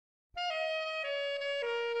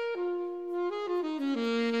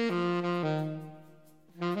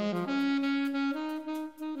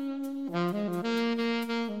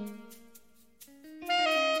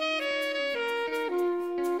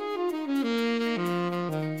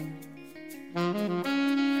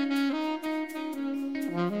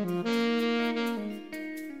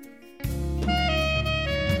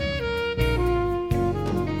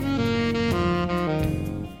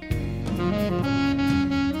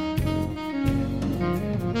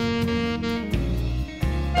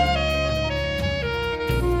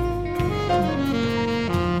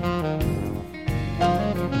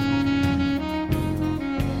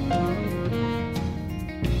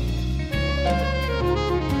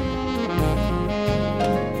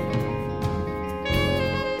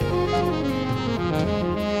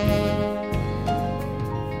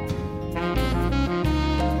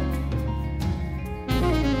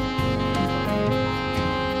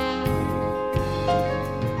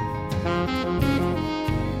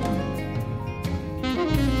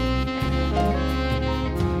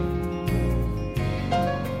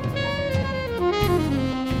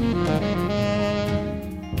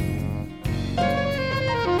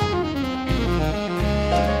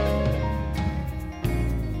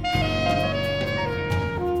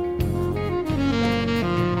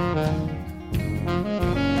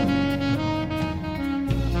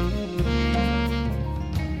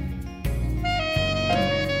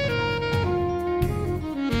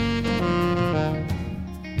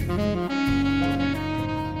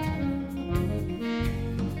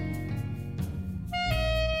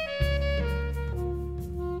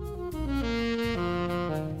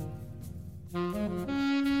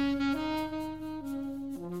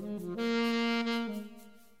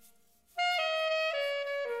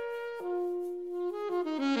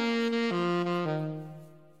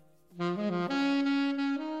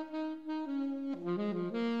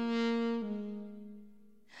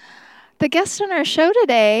The guest on our show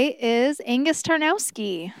today is Angus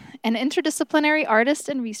Tarnawsky, an interdisciplinary artist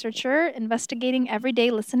and researcher investigating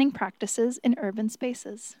everyday listening practices in urban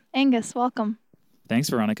spaces. Angus, welcome. Thanks,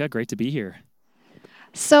 Veronica. Great to be here.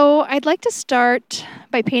 So, I'd like to start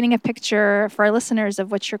by painting a picture for our listeners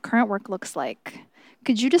of what your current work looks like.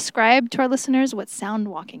 Could you describe to our listeners what sound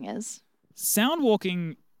walking is? Sound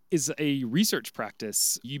walking is a research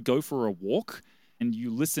practice. You go for a walk and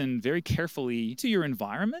you listen very carefully to your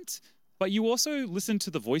environment, but you also listen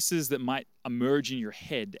to the voices that might emerge in your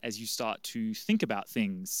head as you start to think about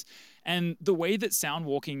things. And the way that sound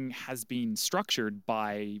walking has been structured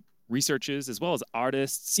by researchers as well as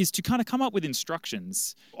artists is to kind of come up with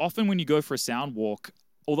instructions. Often when you go for a sound walk,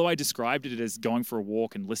 although I described it as going for a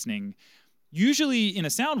walk and listening, usually in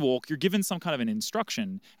a sound walk, you're given some kind of an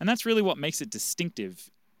instruction, and that's really what makes it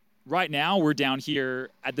distinctive. Right now, we're down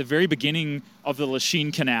here at the very beginning of the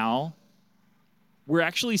Lachine Canal. We're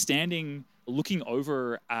actually standing looking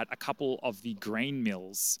over at a couple of the grain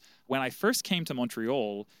mills. When I first came to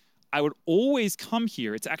Montreal, I would always come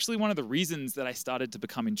here. It's actually one of the reasons that I started to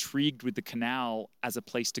become intrigued with the canal as a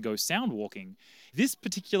place to go sound walking. This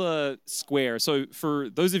particular square, so for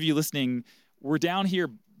those of you listening, we're down here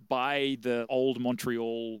by the old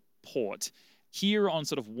Montreal port, here on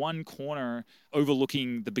sort of one corner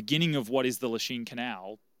overlooking the beginning of what is the Lachine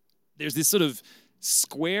Canal. There's this sort of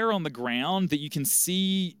square on the ground that you can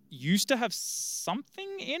see used to have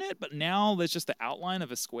something in it, but now there's just the outline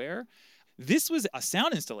of a square. This was a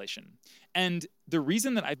sound installation. And the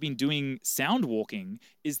reason that I've been doing sound walking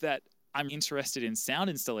is that I'm interested in sound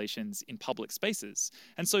installations in public spaces.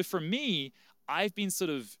 And so for me, I've been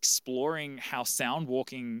sort of exploring how sound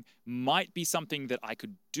walking might be something that I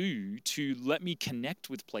could do to let me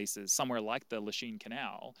connect with places somewhere like the Lachine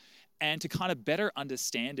Canal and to kind of better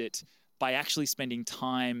understand it by actually spending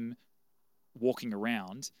time walking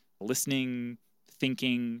around, listening,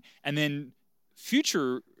 thinking, and then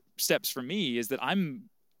future steps for me is that I'm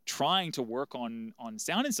trying to work on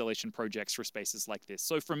sound installation projects for spaces like this.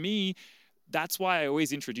 So for me, that's why I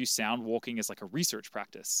always introduce sound walking as like a research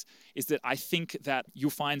practice, is that I think that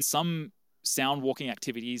you'll find some sound walking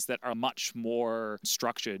activities that are much more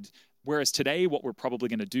structured. Whereas today, what we're probably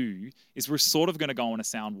going to do is we're sort of going to go on a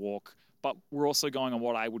sound walk, but we're also going on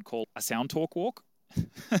what I would call a sound talk walk.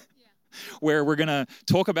 Where we're going to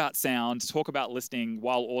talk about sound, talk about listening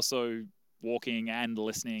while also walking and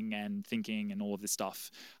listening and thinking and all of this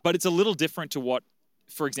stuff. But it's a little different to what,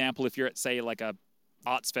 for example, if you're at, say, like a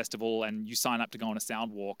arts festival and you sign up to go on a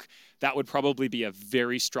sound walk, that would probably be a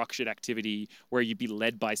very structured activity where you'd be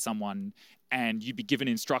led by someone and you'd be given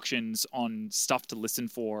instructions on stuff to listen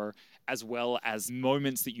for, as well as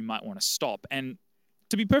moments that you might want to stop. And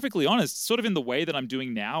to be perfectly honest, sort of in the way that I'm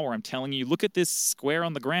doing now, where I'm telling you, look at this square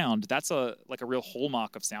on the ground, that's a real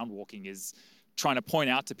hallmark of sound walking, is trying to point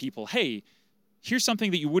out to people, hey, here's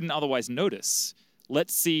something that you wouldn't otherwise notice.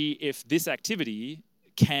 Let's see if this activity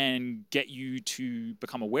can get you to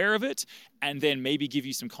become aware of it and then maybe give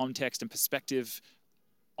you some context and perspective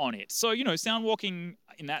on it. So, sound walking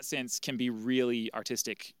in that sense can be really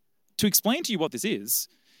artistic. To explain to you what this is,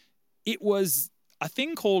 it was a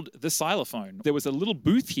thing called the xylophone. There was a little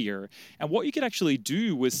booth here, and what you could actually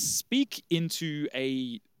do was speak into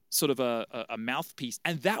a sort of a mouthpiece,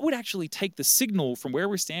 and that would actually take the signal from where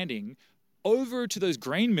we're standing over to those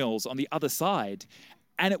grain mills on the other side,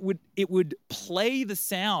 and it would play the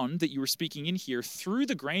sound that you were speaking in here through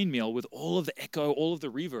the grain mill with all of the echo, all of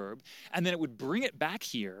the reverb, and then it would bring it back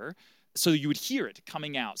here so you would hear it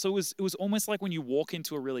coming out. So it was almost like when you walk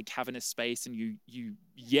into a really cavernous space and you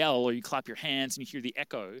yell or you clap your hands and you hear the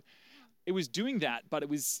echo. It was doing that, but it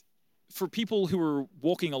was for people who were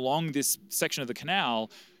walking along this section of the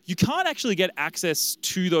canal. You can't actually get access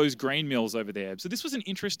to those grain mills over there. So this was an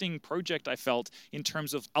interesting project, I felt, in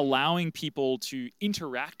terms of allowing people to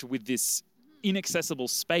interact with this inaccessible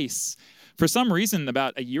space. For some reason,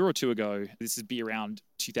 about a year or two ago, this would be around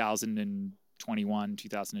 2021,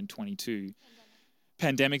 2022,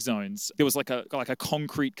 pandemic zones, there was like a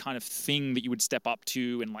concrete kind of thing that you would step up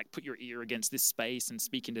to and like put your ear against this space and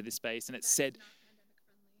speak into this space. And it said,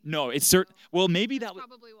 no, it's certain. Well, maybe that was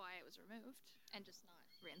probably why it was removed and just not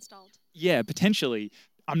reinstalled. Yeah, potentially.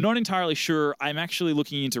 I'm not entirely sure. I'm actually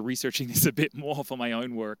looking into researching this a bit more for my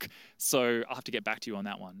own work. So I'll have to get back to you on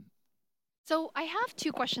that one. So I have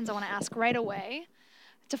two questions I want to ask right away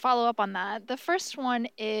to follow up on that. The first one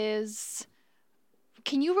is,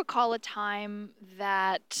 can you recall a time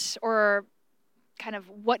that, or kind of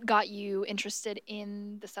what got you interested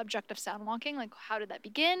in the subject of sound walking? Like, how did that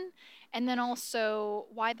begin? And then also,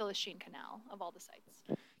 why the Lachine Canal of all the sites?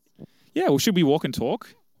 Yeah, well, should we walk and talk?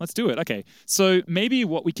 let's do it. Okay. So maybe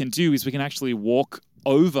what we can do is we can actually walk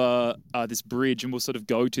over this bridge and we'll sort of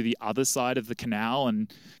go to the other side of the canal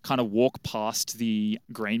and kind of walk past the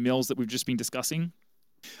grain mills that we've just been discussing.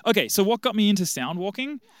 Okay, so what got me into sound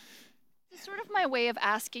walking? It's sort of my way of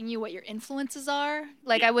asking you what your influences are.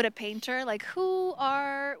 Like I would a painter. Like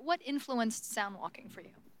what influenced sound walking for you?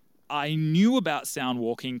 I knew about sound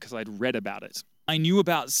walking because I'd read about it. I knew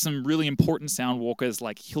about some really important sound walkers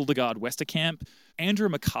like Hildegard Westerkamp. Andrew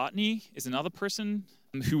McCartney is another person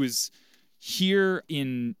who was here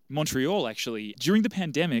in Montreal, actually. During the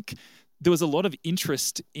pandemic, there was a lot of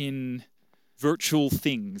interest in virtual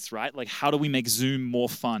things, right? Like, how do we make Zoom more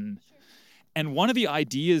fun? Sure. And one of the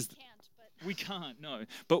ideas... We can't, no.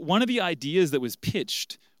 But one of the ideas that was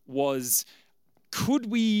pitched was, could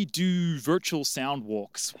we do virtual sound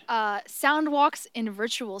walks? Sound walks in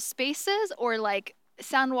virtual spaces, or like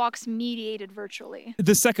sound walks mediated virtually?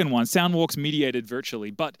 The second one, sound walks mediated virtually.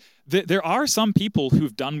 But there are some people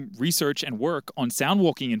who've done research and work on sound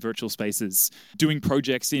walking in virtual spaces, doing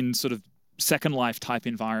projects in sort of Second Life type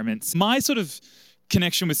environments. My sort of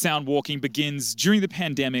connection with sound walking begins during the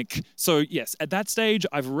pandemic. So yes, at that stage,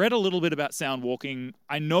 I've read a little bit about sound walking.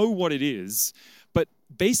 I know what it is, but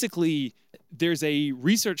basically there's a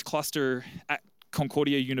research cluster at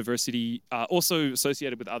Concordia University, also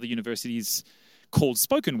associated with other universities, called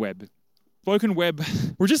Spoken Web. Spoken Web,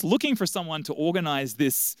 we're just looking for someone to organize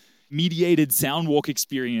this mediated sound walk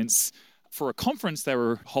experience for a conference they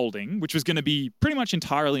were holding, which was going to be pretty much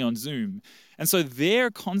entirely on Zoom. And so their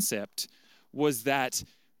concept was that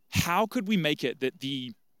how could we make it that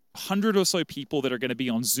the 100 or so people that are going to be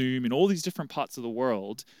on Zoom in all these different parts of the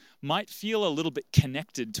world might feel a little bit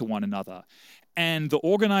connected to one another. And the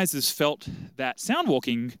organizers felt that sound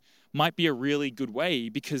walking might be a really good way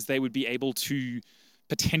because they would be able to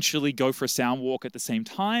potentially go for a sound walk at the same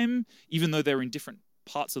time, even though they're in different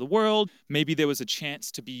parts of the world. Maybe there was a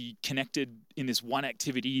chance to be connected in this one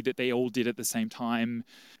activity that they all did at the same time.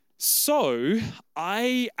 So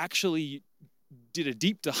I actually did a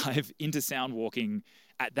deep dive into sound walking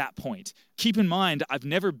at that point. Keep in mind, I've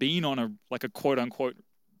never been on a quote unquote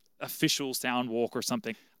official sound walk or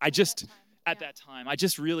something. At that time, I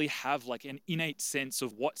just really have like an innate sense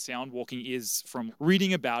of what sound walking is from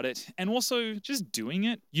reading about it and also just doing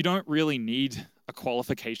it. You don't really need a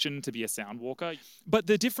qualification to be a sound walker. But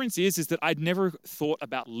the difference is that I'd never thought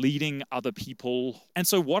about leading other people. And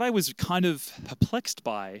so what I was kind of perplexed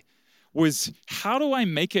by was, how do I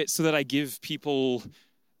make it so that I give people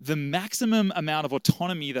the maximum amount of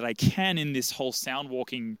autonomy that I can in this whole sound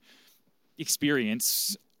walking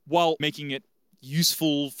experience while making it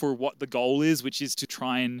useful for what the goal is, which is to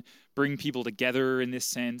try and bring people together in this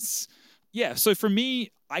sense. Yeah, so for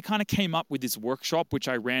me, I kind of came up with this workshop, which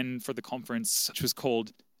I ran for the conference, which was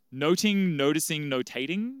called Noting, Noticing,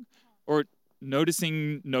 Notating, or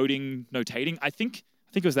Noticing, Noting, Notating. I think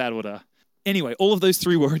it was that order. Anyway, all of those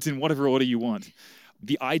three words in whatever order you want.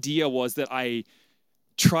 The idea was that I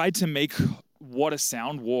tried to make what a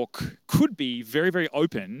sound walk could be very, very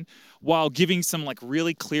open while giving some like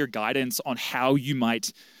really clear guidance on how you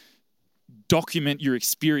might document your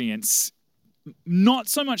experience, not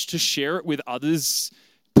so much to share it with others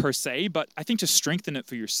per se, but I think to strengthen it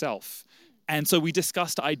for yourself. And so we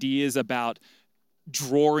discussed ideas about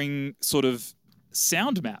drawing sort of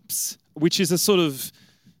sound maps, which is a sort of,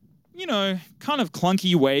 kind of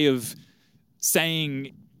clunky way of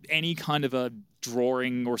saying any kind of a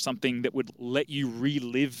drawing or something that would let you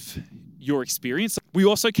relive your experience. We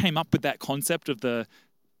also came up with that concept of the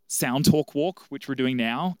sound talk walk, which we're doing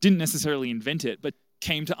now. Didn't necessarily invent it, but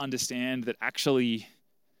came to understand that actually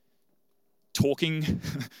talking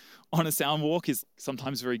on a sound walk is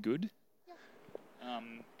sometimes very good. Yeah.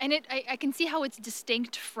 And I can see how it's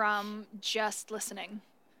distinct from just listening.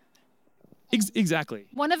 Exactly.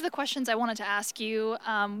 One of the questions I wanted to ask you,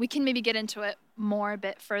 we can maybe get into it more a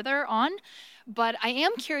bit further on, but I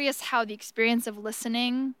am curious how the experience of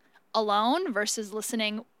listening alone versus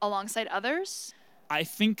listening alongside others. I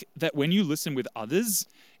think that when you listen with others,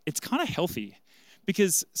 it's kind of healthy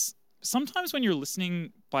because sometimes when you're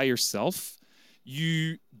listening by yourself,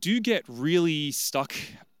 you do get really stuck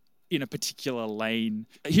in a particular lane.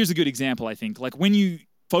 Here's a good example, I think. Like when you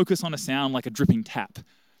focus on a sound like a dripping tap,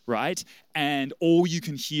 right? And all you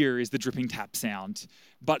can hear is the dripping tap sound.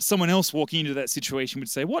 But someone else walking into that situation would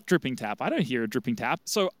say, what dripping tap? I don't hear a dripping tap.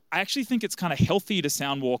 So I actually think it's kind of healthy to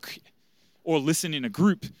sound walk or listen in a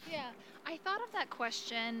group. Yeah, I thought of that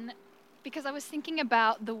question because I was thinking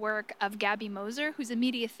about the work of Gabby Moser, who's a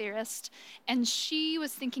media theorist, and she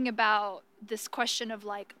was thinking about this question of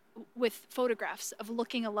like with photographs of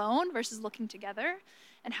looking alone versus looking together,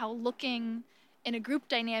 and how looking in a group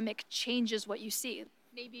dynamic changes what you see.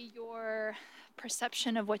 Maybe your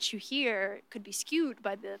perception of what you hear could be skewed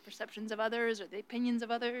by the perceptions of others or the opinions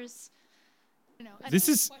of others. I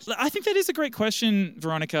think that is a great question,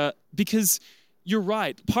 Veronica, because you're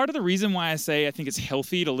right. Part of the reason why I say I think it's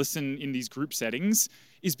healthy to listen in these group settings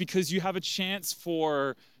is because you have a chance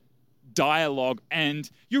for dialogue. And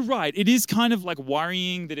you're right, it is kind of like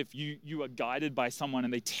worrying that if you are guided by someone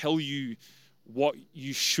and they tell you what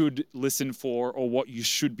you should listen for or what you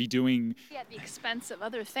should be doing at the expense of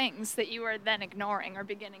other things that you are then ignoring or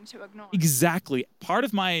beginning to ignore. Exactly. Part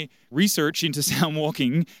of my research into sound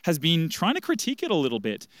walking has been trying to critique it a little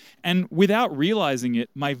bit. And without realizing it,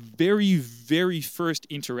 my very, very first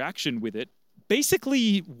interaction with it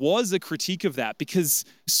basically was a critique of that, because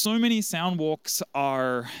so many sound walks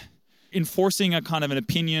are enforcing a kind of an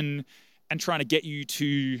opinion and trying to get you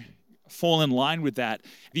to fall in line with that.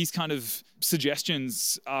 These kind of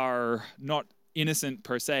suggestions are not innocent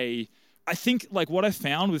per se. I think like what I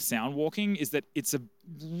found with sound walking is that it's a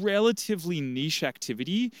relatively niche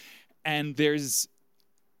activity, and there's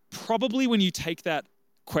probably, when you take that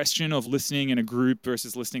question of listening in a group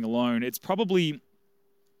versus listening alone, it's probably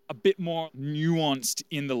a bit more nuanced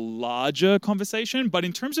in the larger conversation. But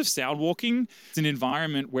in terms of sound walking, it's an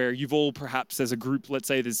environment where you've all, perhaps as a group, let's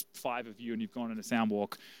say there's 5 of you and you've gone on a sound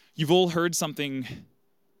walk, you've all heard something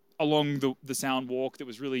along the sound walk that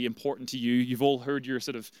was really important to you. You've all heard your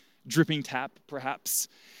sort of dripping tap, perhaps.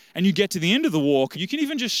 And you get to the end of the walk, you can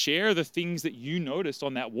even just share the things that you noticed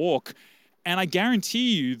on that walk. And I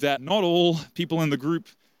guarantee you that not all people in the group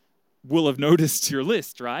will have noticed your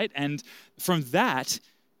list, right? And from that,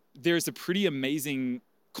 there's a pretty amazing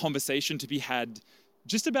conversation to be had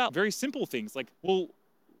just about very simple things like, well,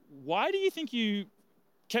 why do you think you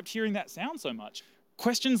kept hearing that sound so much?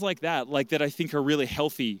 Questions like that I think are really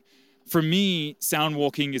healthy. For me, sound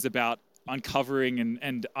walking is about uncovering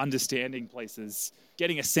and understanding places,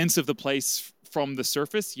 getting a sense of the place from the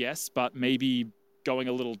surface, yes, but maybe going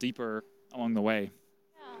a little deeper along the way.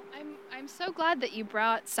 Yeah, I'm so glad that you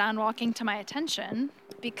brought sound walking to my attention,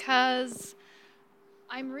 because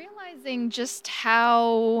I'm realizing just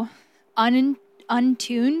how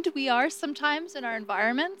untuned we are sometimes in our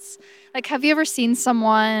environments. Like, have you ever seen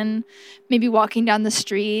someone maybe walking down the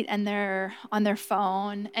street and they're on their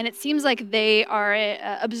phone, and it seems like they are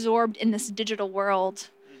absorbed in this digital world?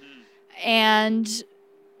 Mm-hmm. And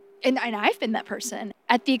I've been that person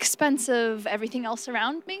at the expense of everything else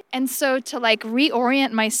around me. And so to like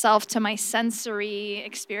reorient myself to my sensory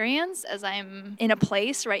experience as I'm in a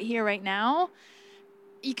place right here, right now,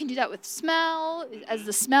 you can do that with smell, as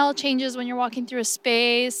the smell changes when you're walking through a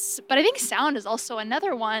space. But I think sound is also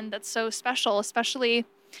another one that's so special, especially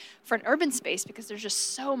for an urban space, because there's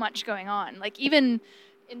just so much going on. Like, even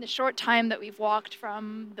in the short time that we've walked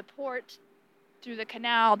from the port through the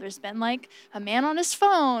canal, there's been like a man on his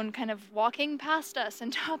phone kind of walking past us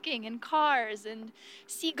and talking, and cars and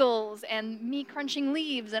seagulls and me crunching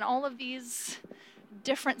leaves, and all of these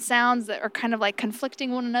different sounds that are kind of like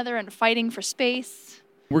conflicting one another and fighting for space.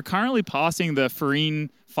 We're currently passing the Farine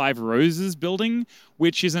Five Roses building,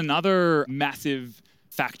 which is another massive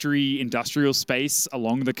factory industrial space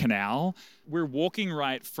along the canal. We're walking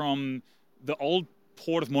right from the old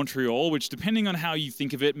port of Montreal, which, depending on how you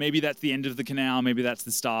think of it, maybe that's the end of the canal, maybe that's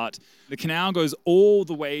the start. The canal goes all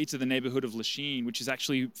the way to the neighborhood of Lachine, which is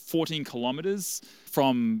actually 14 kilometers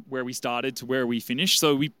from where we started to where we finished.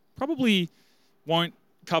 So we probably won't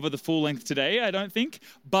cover the full length today, I don't think,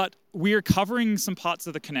 but we're covering some parts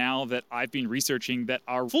of the canal that I've been researching that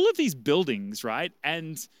are full of these buildings, right?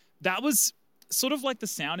 And that was sort of like the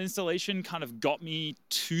sound installation kind of got me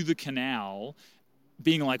to the canal,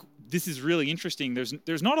 being like, this is really interesting.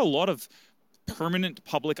 There's not a lot of permanent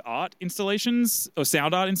public art installations, or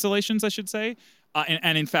sound art installations, I should say.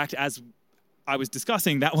 And in fact, as I was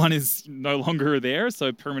discussing, that one is no longer there.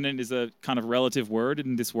 So permanent is a kind of relative word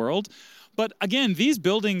in this world. But again, these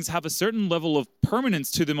buildings have a certain level of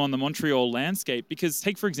permanence to them on the Montreal landscape, because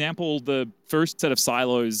take, for example, the first set of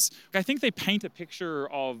silos. I think they paint a picture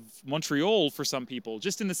of Montreal for some people,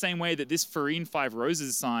 just in the same way that this Farine Five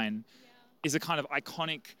Roses sign is a kind of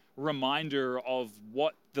iconic reminder of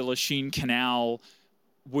what the Lachine Canal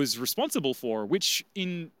was responsible for, which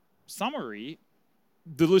in summary,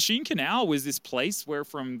 the Lachine Canal was this place where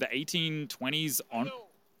from the 1820s on...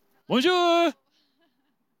 Bonjour!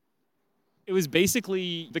 It was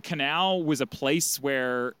basically, the canal was a place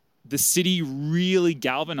where the city really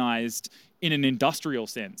galvanized in an industrial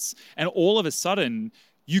sense. And all of a sudden,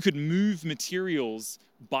 you could move materials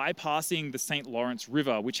bypassing the St. Lawrence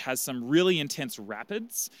River, which has some really intense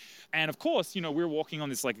rapids. And of course, we're walking on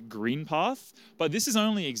this like green path, but this has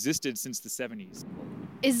only existed since the 70s.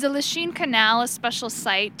 Is the Lachine Canal a special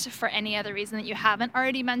site for any other reason that you haven't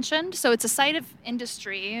already mentioned? So it's a site of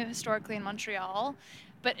industry historically in Montreal,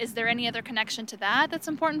 but is there any other connection to that that's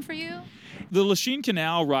important for you? The Lachine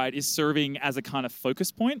Canal, right, is serving as a kind of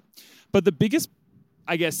focus point. But the biggest,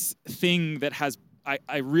 I guess, thing that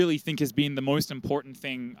I really think has been the most important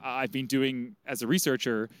thing I've been doing as a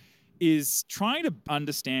researcher is trying to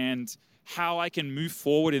understand how I can move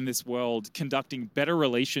forward in this world, conducting better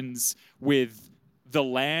relations with the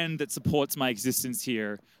land that supports my existence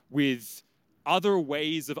here, with other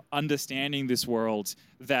ways of understanding this world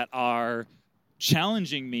that are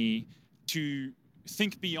challenging me to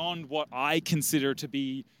think beyond what I consider to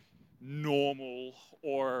be normal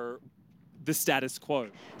or the status quo.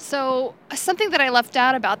 So something that I left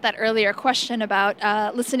out about that earlier question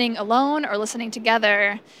about listening alone or listening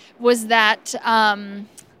together was that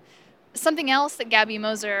something else that Gabby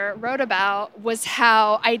Moser wrote about was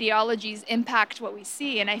how ideologies impact what we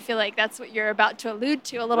see. And I feel like that's what you're about to allude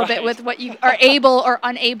to a little bit with what you are able or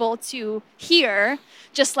unable to hear,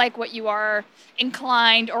 just like what you are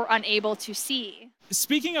inclined or unable to see.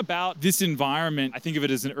 Speaking about this environment, I think of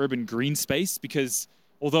it as an urban green space because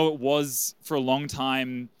although it was for a long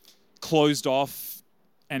time closed off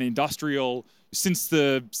and industrial, since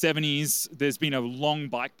the 70s, there's been a long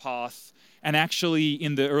bike path. And actually,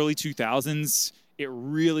 in the early 2000s, it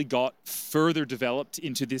really got further developed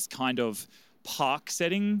into this kind of park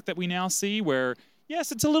setting that we now see where,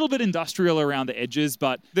 yes, it's a little bit industrial around the edges,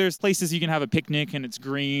 but there's places you can have a picnic and it's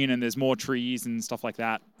green and there's more trees and stuff like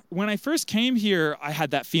that. When I first came here, I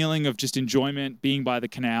had that feeling of just enjoyment, being by the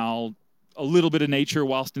canal, a little bit of nature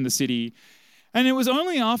whilst in the city. And it was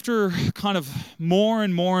only after kind of more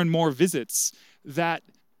and more and more visits that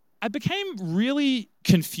I became really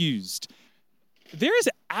confused. There is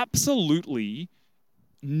absolutely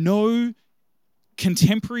no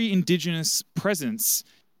contemporary Indigenous presence.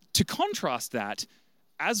 To contrast that,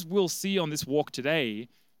 as we'll see on this walk today,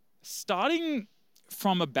 starting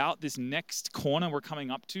from about this next corner we're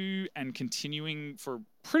coming up to and continuing for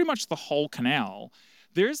pretty much the whole canal,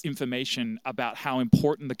 there's information about how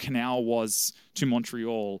important the canal was to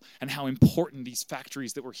Montreal and how important these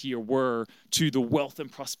factories that were here were to the wealth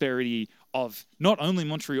and prosperity of not only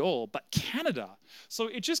Montreal, but Canada. So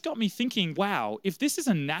it just got me thinking, wow, if this is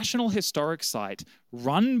a national historic site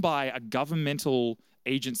run by a governmental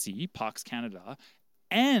agency, Parks Canada,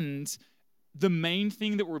 and the main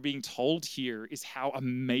thing that we're being told here is how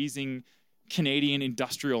amazing Canadian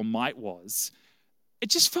industrial might was, it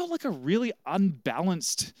just felt like a really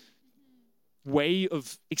unbalanced way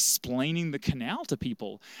of explaining the canal to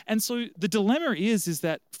people. And so the dilemma is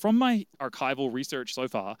that from my archival research so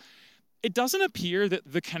far, it doesn't appear that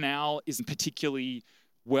the canal is a particularly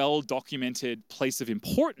well-documented place of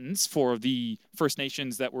importance for the First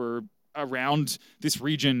Nations that were around this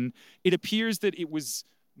region. It appears that it was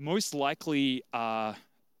most likely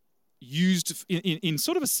used in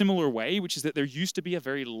sort of a similar way, which is that there used to be a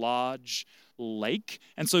very large lake.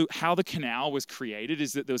 And so how the canal was created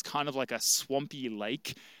is that there was kind of like a swampy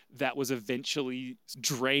lake that was eventually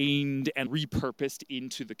drained and repurposed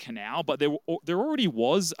into the canal. But there already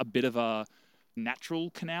was a bit of a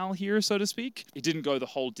natural canal here, so to speak. It didn't go the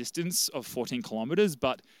whole distance of 14 kilometers,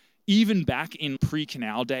 but even back in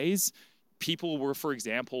pre-canal days, people were, for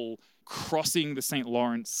example, crossing the St.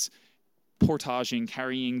 Lawrence, portaging,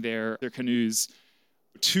 carrying their canoes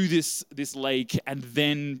to this lake and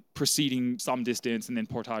then proceeding some distance and then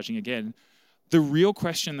portaging again. The real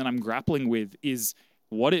question that I'm grappling with is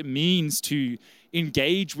what it means to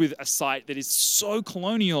engage with a site that is so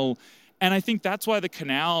colonial. And I think that's why the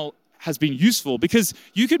canal has been useful, because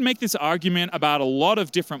you could make this argument about a lot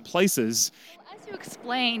of different places. As you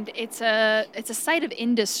explained, it's a site of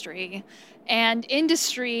industry. And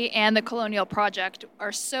industry and the colonial project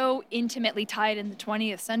are so intimately tied in the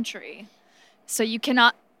 20th century. So you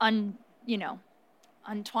cannot untwine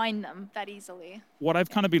them that easily. What I've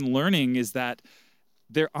kind of been learning is that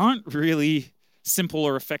there aren't really simple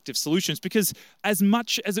or effective solutions, because as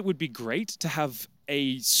much as it would be great to have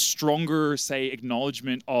a stronger, say,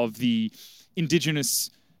 acknowledgement of the Indigenous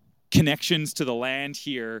connections to the land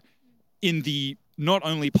here in the not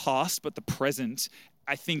only past but the present,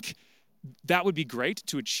 I think that would be great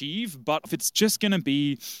to achieve. But if it's just going to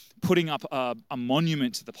be putting up a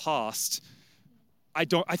monument to the past, I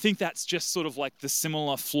think that's just sort of like the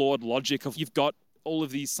similar flawed logic of you've got all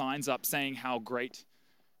of these signs up saying how great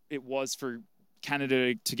it was for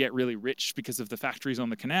Canada to get really rich because of the factories on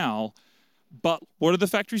the canal. But what are the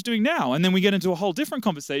factories doing now? And then we get into a whole different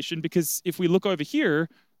conversation, because if we look over here,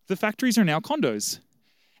 the factories are now condos.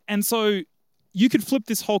 And so you could flip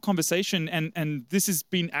this whole conversation, and this has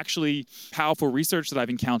been actually powerful research that I've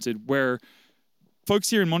encountered, where folks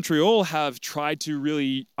here in Montreal have tried to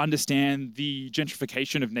really understand the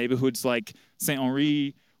gentrification of neighborhoods like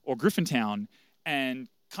Saint-Henri or Griffintown, and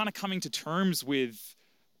kind of coming to terms with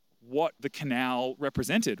what the canal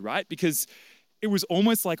represented, right? Because it was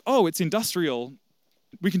almost like, oh, it's industrial,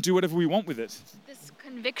 we can do whatever we want with it. This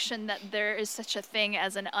conviction that there is such a thing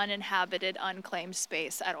as an uninhabited, unclaimed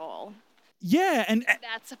space at all. Yeah, and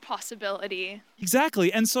That's a possibility.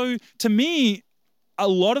 exactly. And so to me, a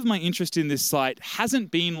lot of my interest in this site hasn't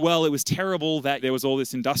been, well, it was terrible that there was all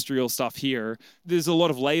this industrial stuff here. There's a lot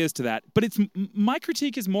of layers to that. But my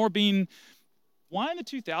critique has more been, why in the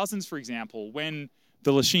 2000s, for example, when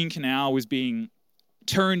the Lachine Canal was being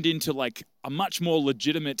turned into like a much more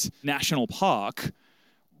legitimate national park,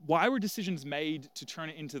 why were decisions made to turn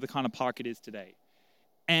it into the kind of park it is today?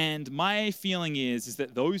 And my feeling is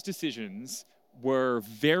that those decisions were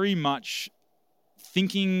very much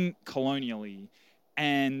thinking colonially.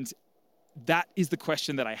 And that is the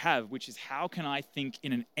question that I have, which is, how can I think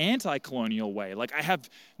in an anti-colonial way? Like, I have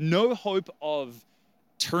no hope of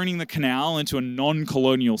turning the canal into a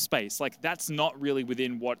non-colonial space. Like, that's not really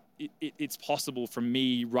within what it's possible for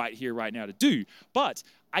me right here, right now to do. But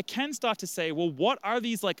I can start to say, well, what are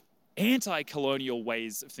these like anti-colonial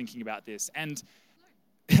ways of thinking about this? And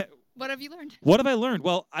What have you learned? what have I learned?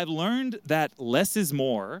 Well, I've learned that less is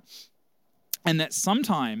more, and that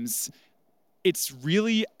sometimes it's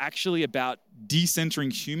really actually about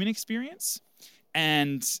decentering human experience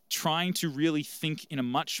and trying to really think in a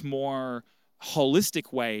much more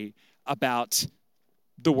holistic way about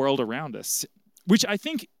the world around us, which I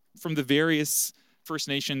think from the various First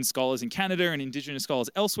Nations scholars in Canada and Indigenous scholars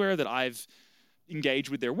elsewhere that I've engaged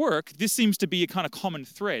with their work, this seems to be a kind of common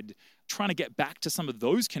thread, trying to get back to some of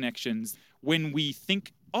those connections when we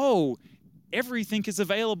think, oh, everything is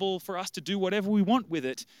available for us to do whatever we want with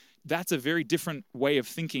it. That's a very different way of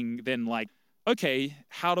thinking than like, okay,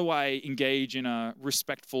 how do I engage in a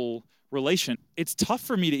respectful relation? It's tough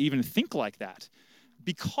for me to even think like that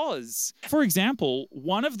because, for example,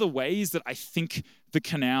 one of the ways that I think the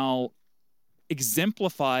canal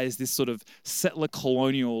exemplifies this sort of settler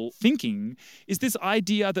colonial thinking is this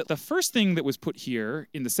idea that the first thing that was put here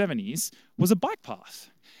in the 70s was a bike path.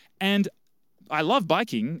 And I love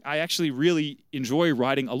biking. I actually really enjoy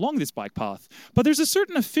riding along this bike path. But there's a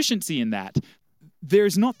certain efficiency in that.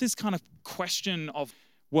 There's not this kind of question of,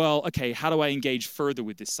 well, okay, how do I engage further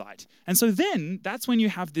with this site? And so then that's when you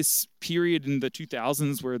have this period in the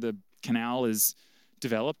 2000s where the canal is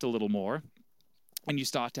developed a little more, and you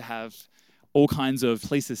start to have all kinds of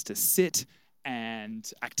places to sit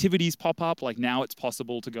and activities pop up. Like now it's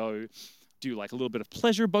possible to go do like a little bit of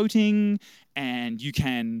pleasure boating, and you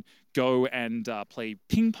can go and play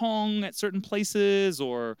ping pong at certain places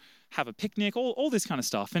or have a picnic, all this kind of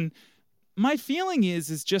stuff. And my feeling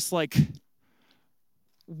is just like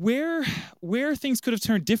where things could have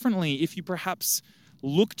turned differently if you perhaps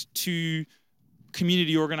looked to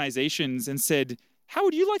community organizations and said, how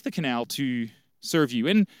would you like the canal to serve you?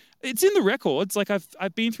 And it's in the records. Like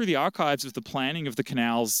I've been through the archives of the planning of the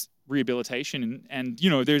canal's rehabilitation, and you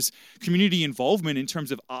know, there's community involvement in terms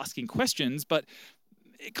of asking questions, but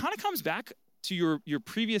it kind of comes back to your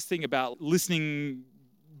previous thing about listening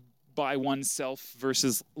by oneself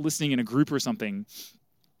versus listening in a group or something.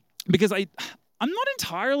 Because I'm not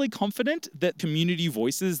entirely confident that community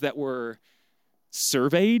voices that were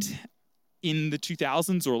surveyed in the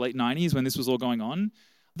 2000s or late 90s when this was all going on,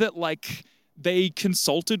 that like they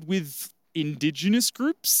consulted with Indigenous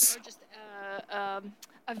groups. Or just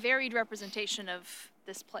a varied representation of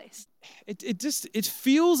this place. It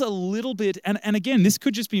feels a little bit, and again, this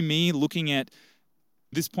could just be me looking at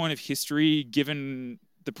this point of history given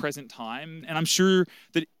the present time. And I'm sure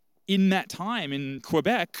that in that time in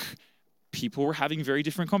Quebec, people were having very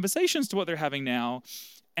different conversations to what they're having now.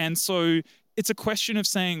 And so it's a question of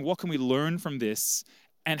saying, what can we learn from this?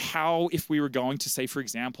 And how, if we were going to say, for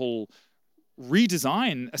example,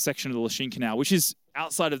 redesign a section of the Lachine Canal, which is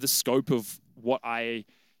outside of the scope of what I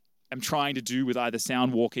am trying to do with either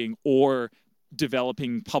sound walking or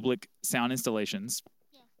developing public sound installations.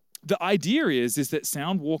 Yeah. The idea is that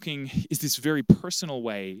sound walking is this very personal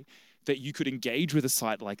way that you could engage with a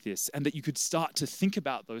site like this and that you could start to think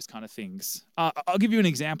about those kind of things. I'll give you an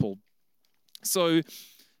example. So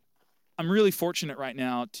I'm really fortunate right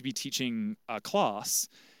now to be teaching a class,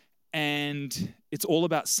 and it's all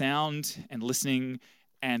about sound and listening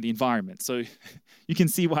and the environment. So you can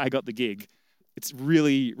see why I got the gig. it's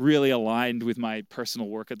really, really aligned with my personal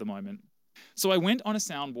work at the moment. So I went on a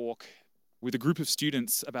sound walk with a group of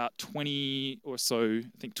students, about 20 or so,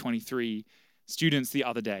 I think 23 students the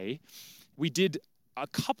other day. We did a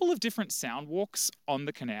couple of different sound walks on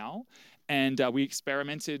the canal, and we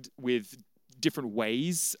experimented with different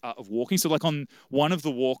ways of walking. So like on one of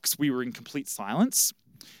the walks, we were in complete silence.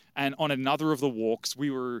 And on another of the walks, we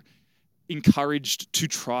were encouraged to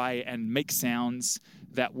try and make sounds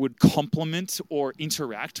that would complement or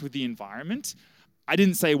interact with the environment. I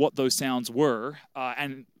didn't say what those sounds were,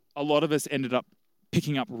 and a lot of us ended up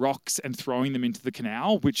picking up rocks and throwing them into the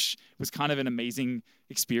canal, which was kind of an amazing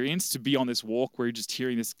experience to be on this walk where you're just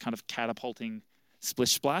hearing this kind of catapulting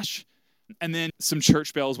splish splash. And then some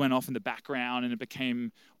church bells went off in the background, and it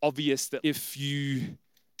became obvious that if you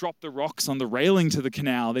drop the rocks on the railing to the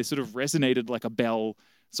canal, they sort of resonated like a bell.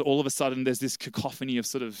 So all of a sudden there's this cacophony of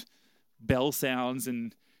sort of bell sounds,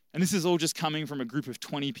 and this is all just coming from a group of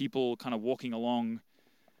 20 people kind of walking along.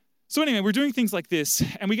 So anyway, we're doing things like this,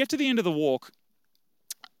 and we get to the end of the walk,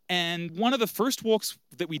 and one of the first walks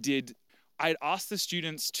that we did, I'd asked the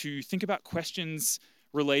students to think about questions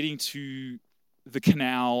relating to the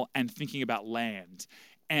canal and thinking about land.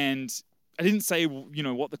 And I didn't say,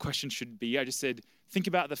 what the question should be. I just said, think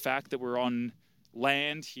about the fact that we're on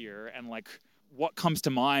land here, and like what comes to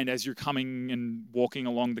mind as you're coming and walking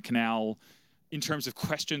along the canal in terms of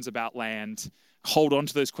questions about land. Hold on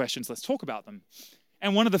to those questions. Let's talk about them.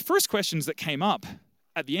 And one of the first questions that came up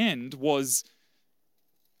at the end was,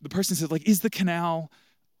 the person said, like, is the canal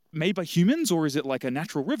made by humans, or is it like a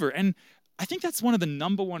natural river? And I think that's one of the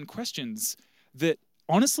number one questions that,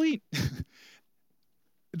 honestly,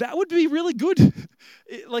 that would be really good.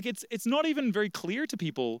 It's not even very clear to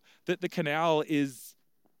people that the canal is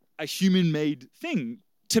a human-made thing.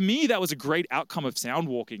 To me, that was a great outcome of sound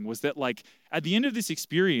walking, was that, like, at the end of this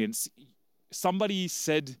experience, somebody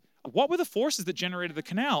said, what were the forces that generated the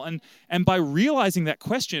canal? And by realizing that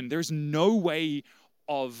question, there's no way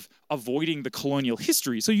of avoiding the colonial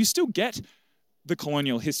history. So you still get the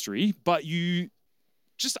colonial history, but you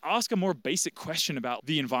just ask a more basic question about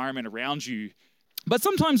the environment around you. But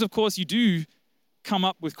sometimes, of course, you do come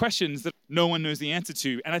up with questions that no one knows the answer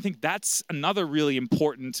to. And I think that's another really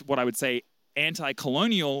important, what I would say,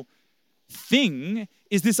 anti-colonial thing,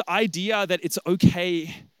 is this idea that it's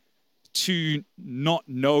okay to not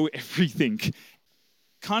know everything.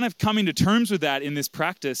 Kind of coming to terms with that in this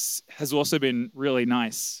practice has also been really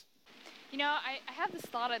nice. I have this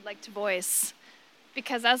thought I'd like to voice,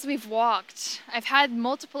 because as we've walked, I've had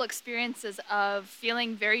multiple experiences of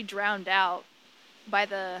feeling very drowned out by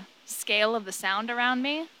the scale of the sound around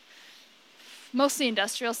me. Mostly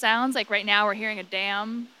industrial sounds, like right now we're hearing a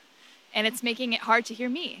dam, and it's making it hard to hear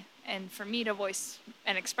me and for me to voice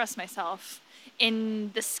and express myself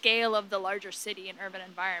in the scale of the larger city and urban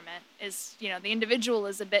environment. Is, the individual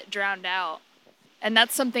is a bit drowned out. And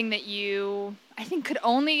that's something that you, I think, could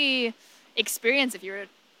only experience if you were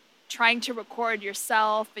trying to record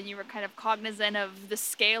yourself and you were kind of cognizant of the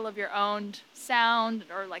scale of your own sound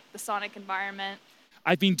or like the sonic environment.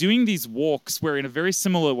 I've been doing these walks where, in a very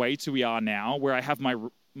similar way to we are now, where I have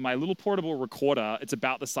my little portable recorder. It's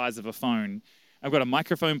about the size of a phone. I've got a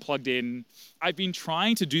microphone plugged in. I've been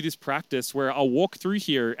trying to do this practice where I'll walk through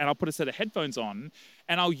here and I'll put a set of headphones on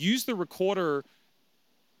and I'll use the recorder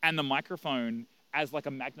and the microphone as like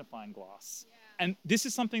a magnifying glass. Yeah. And this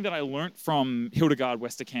is something that I learned from Hildegard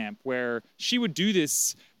Westerkamp, where she would do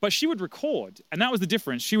this, but she would record. And that was the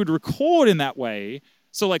difference. She would record in that way.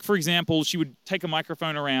 So like, for example, she would take a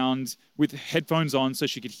microphone around with headphones on so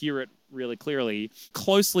she could hear it really clearly,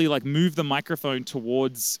 closely like move the microphone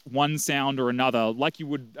towards one sound or another, like you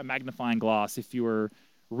would a magnifying glass if you were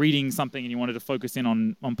reading something and you wanted to focus in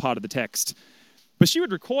on part of the text. But she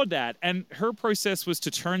would record that, and her process was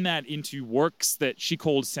to turn that into works that she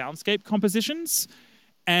called soundscape compositions.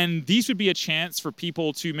 And these would be a chance for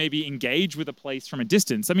people to maybe engage with a place from a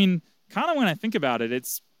distance. I mean, kind of when I think about it,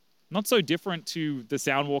 it's not so different to the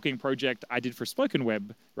sound walking project I did for Spoken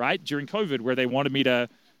Web, right? During COVID, where they wanted me to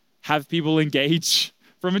have people engage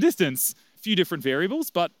from a distance. A few different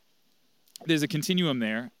variables, but there's a continuum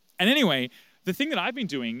there. And anyway, the thing that I've been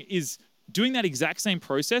doing is doing that exact same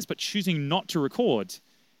process, but choosing not to record.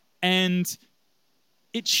 And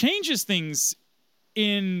it changes things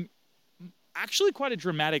in actually quite a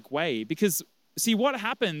dramatic way, because see, what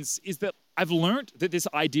happens is that I've learned that this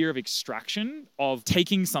idea of extraction, of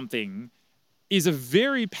taking something, is a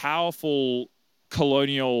very powerful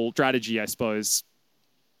colonial strategy, I suppose.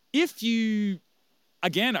 If you,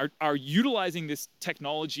 again, are utilizing this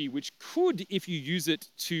technology, which could, if you use it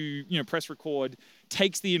to, press record,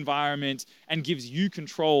 takes the environment and gives you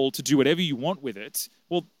control to do whatever you want with it.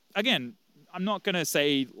 Well, again, I'm not going to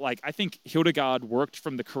say, like, I think Hildegard worked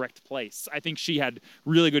from the correct place. I think she had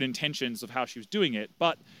really good intentions of how she was doing it.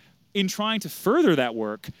 But in trying to further that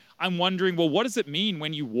work, I'm wondering, well, what does it mean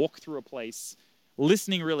when you walk through a place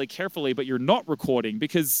listening really carefully, but you're not recording?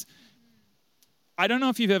 Because I don't know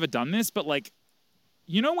if you've ever done this, but like,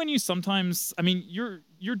 you know, when you sometimes, I mean,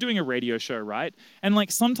 you're doing a radio show, right? And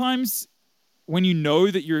like sometimes when you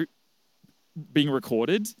know that you're being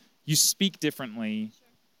recorded, you speak differently.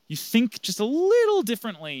 You think just a little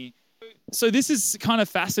differently. So this is kind of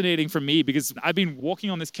fascinating for me because I've been walking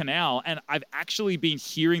on this canal and I've actually been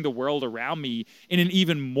hearing the world around me in an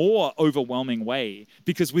even more overwhelming way.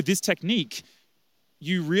 Because with this technique,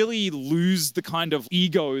 you really lose the kind of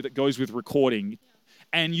ego that goes with recording.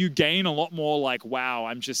 And you gain a lot more like, wow,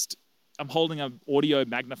 I'm holding an audio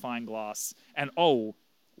magnifying glass and oh,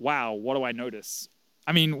 wow, what do I notice?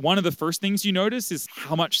 I mean, one of the first things you notice is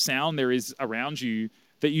how much sound there is around you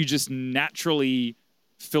that you just naturally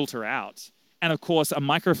filter out. And of course, a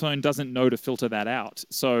microphone doesn't know to filter that out.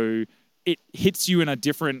 So it hits you in a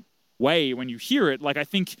different way when you hear it. Like, I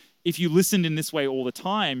think if you listened in this way all the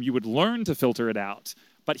time, you would learn to filter it out.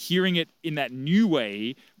 But hearing it in that new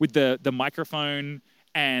way with the microphone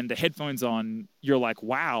and the headphones on, you're like,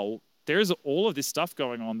 wow, there's all of this stuff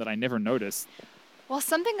going on that I never noticed. Well,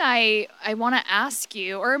 something I want to ask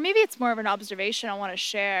you, or maybe it's more of an observation I want to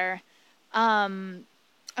share.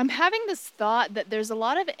 I'm having this thought that there's a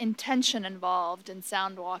lot of intention involved in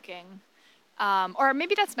sound walking. Or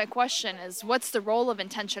maybe that's my question is, what's the role of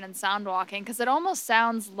intention in sound walking? Because it almost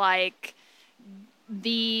sounds like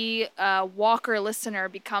the walker listener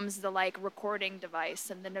becomes the like recording device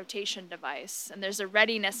and the notation device. And there's a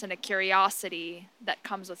readiness and a curiosity that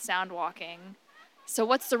comes with sound walking. So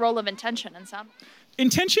what's the role of intention in sound walking?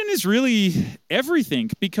 Intention is really everything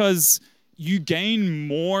because you gain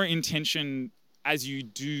more intention as you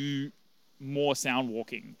do more sound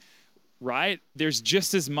walking, right? There's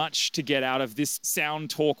just as much to get out of this sound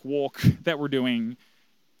talk walk that we're doing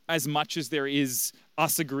as much as there is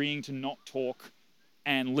us agreeing to not talk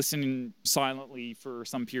and listen silently for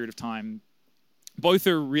some period of time. Both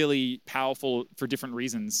are really powerful for different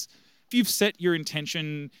reasons. If you've set your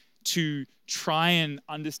intention to try and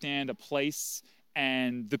understand a place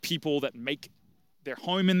and the people that make their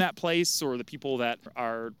home in that place or the people that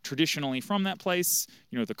are traditionally from that place,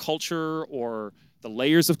 you know, the culture or the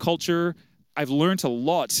layers of culture, I've learned a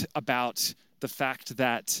lot about the fact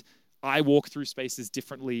that I walk through spaces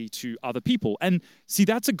differently to other people. And see,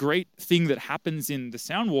 that's a great thing that happens in the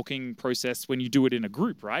sound walking process when you do it in a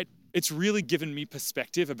group, right? It's really given me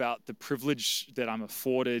perspective about the privilege that I'm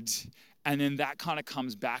afforded. And then that kind of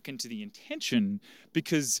comes back into the intention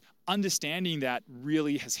because understanding that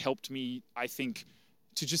really has helped me, I think,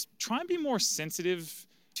 to just try and be more sensitive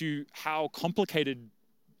to how complicated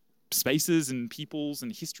spaces and peoples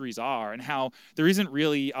and histories are and how there isn't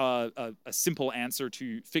really a simple answer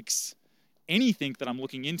to fix anything that I'm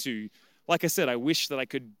looking into. Like I said, I wish that I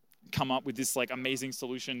could come up with this like amazing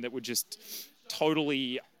solution that would just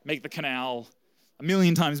totally make the canal a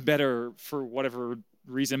million times better for whatever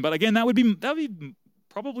reason. But again, that would be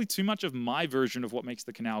probably too much of my version of what makes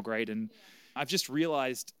the canal great. And I've just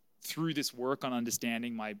realized through this work on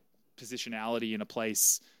understanding my positionality in a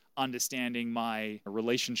place, understanding my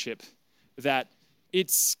relationship, that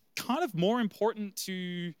it's kind of more important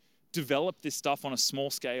to develop this stuff on a small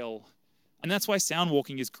scale. And that's why sound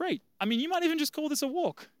walking is great. I mean, you might even just call this a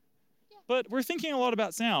walk. But we're thinking a lot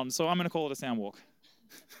about sound, so I'm going to call it a sound walk.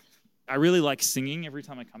 I really like singing every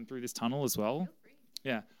time I come through this tunnel as well.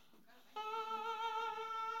 Yeah.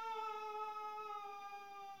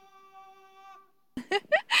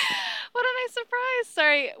 What a nice surprise.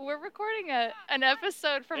 Sorry, we're recording an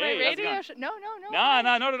episode for my radio show. No, No,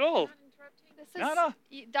 not at all. This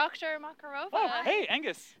is Dr. Makarova. Oh, hey,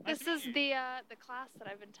 Angus. Nice this is the class that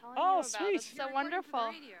I've been telling you Oh, about. sweet. It's so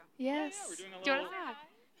wonderful. Yes. Yeah, we're doing a Do you little... want to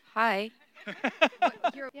Hi.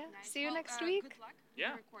 Yeah. See you next week. Good luck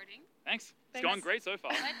Yeah. recording. Thanks. It's going great so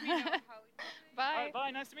far. Let me know how it goes. Bye. All right,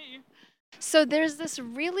 bye. Nice to meet you. So there's this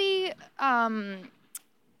really,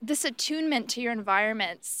 this attunement to your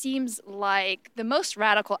environment seems like the most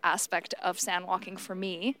radical aspect of sound walking for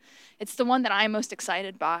me. It's the one that I'm most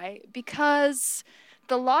excited by because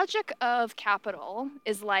the logic of capital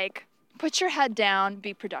is like, put your head down,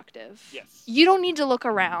 be productive. Yes. You don't need to look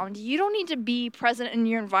around. You don't need to be present in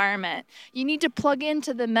your environment. You need to plug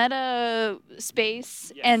into the meta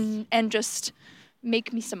space Yes. and just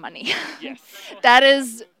make me some money. Yes. That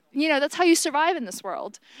is, that's how you survive in this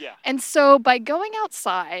world. Yeah. And so by going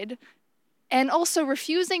outside And also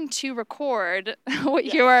refusing to record what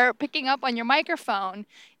you're picking up on your microphone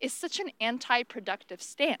is such an anti-productive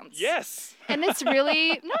stance. Yes. And it's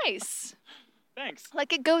really nice. Thanks.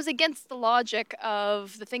 Like it goes against the logic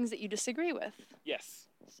of the things that you disagree with. Yes.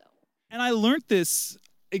 So. And I learned this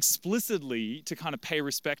explicitly to kind of pay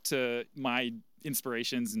respect to my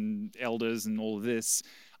inspirations and elders and all of this.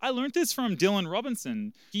 I learned this from Dylan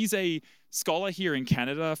Robinson. He's a scholar here in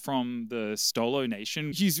Canada from the Stolo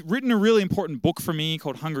Nation. He's written a really important book for me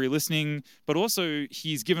called Hungry Listening, but also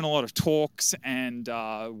he's given a lot of talks and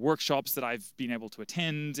workshops that I've been able to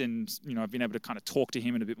attend, and I've been able to kind of talk to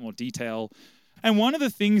him in a bit more detail. And one of the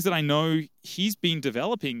things that I know he's been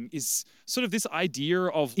developing is sort of this idea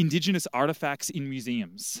of Indigenous artifacts in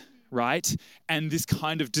museums, right? And this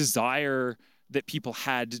kind of desire that people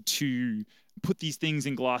had to put these things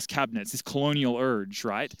in glass cabinets, this colonial urge,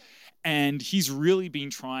 right? And he's really been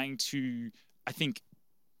trying to, I think,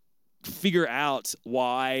 figure out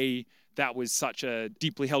why that was such a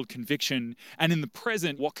deeply held conviction. And in the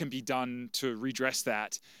present, what can be done to redress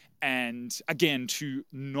that? And again, to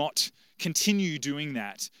not continue doing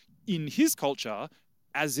that in his culture,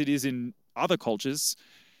 as it is in other cultures,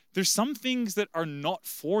 there's some things that are not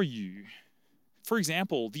for you. For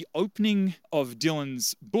example, the opening of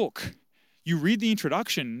Dylan's book, you read the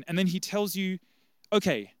introduction and then he tells you,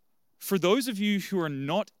 okay, for those of you who are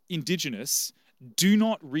not Indigenous, do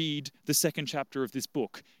not read the second chapter of this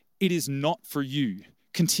book. It is not for you.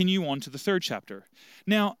 Continue on to the third chapter.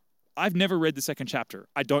 Now, I've never read the second chapter.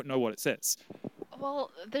 I don't know what it says. Well,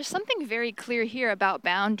 there's something very clear here about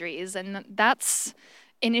boundaries, and that's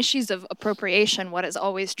in issues of appropriation what is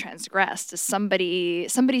always transgressed is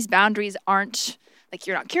somebody's boundaries aren't, like,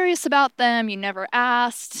 you're not curious about them, you never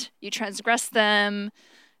asked, you transgress them.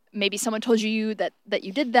 Maybe someone told you that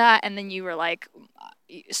you did that, and then you were like,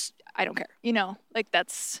 I don't care. Like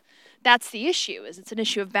that's the issue, is it's an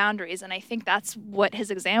issue of boundaries. And I think that's what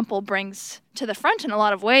his example brings to the front in a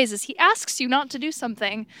lot of ways, is he asks you not to do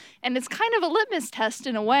something, and it's kind of a litmus test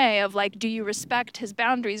in a way of like, do you respect his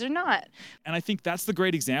boundaries or not? And I think that's the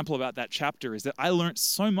great example about that chapter, is that I learned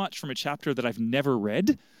so much from a chapter that I've never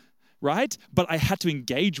read, right? But I had to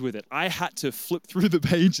engage with it. I had to flip through the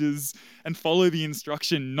pages and follow the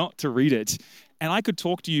instruction not to read it. And I could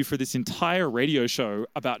talk to you for this entire radio show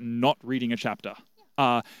about not reading a chapter.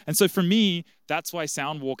 And so for me, that's why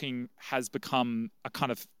sound walking has become a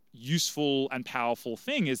kind of useful and powerful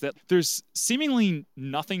thing, is that there's seemingly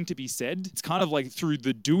nothing to be said. It's kind of like through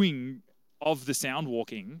the doing of the sound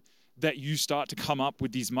walking that you start to come up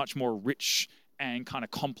with these much more rich and kind of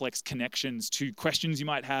complex connections to questions you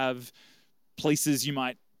might have, places you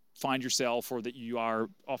might find yourself or that you are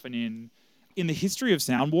often in. In the history of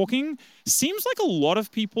sound walking, seems like a lot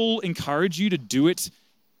of people encourage you to do it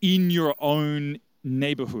in your own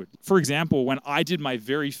neighborhood. For example, when I did my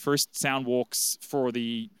very first sound walks for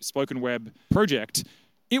the Spoken Web project,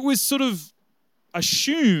 it was sort of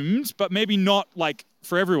assumed, but maybe not like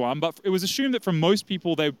for everyone, but it was assumed that for most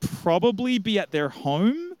people, they'd probably be at their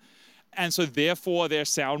home. And so therefore their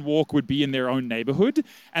sound walk would be in their own neighborhood.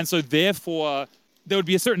 And so therefore there would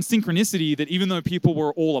be a certain synchronicity that even though people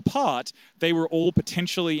were all apart, they were all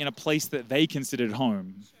potentially in a place that they considered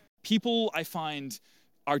home. Sure. People, I find,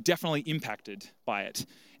 are definitely impacted by it.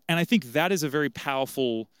 And I think that is a very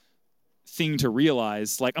powerful thing to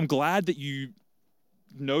realize. Like, I'm glad that you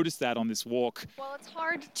noticed that on this walk. Well, it's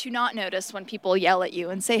hard to not notice when people yell at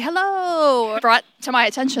you and say, hello. It brought to my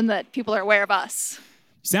attention that people are aware of us.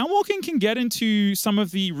 Sound walking can get into some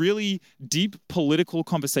of the really deep political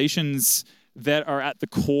conversations that are at the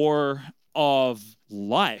core of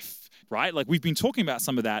life, right? Like, we've been talking about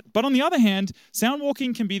some of that. But on the other hand, sound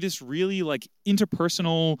walking can be this really like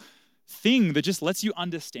interpersonal thing that just lets you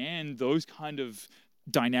understand those kind of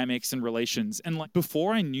dynamics and relations. And like,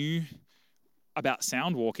 before I knew about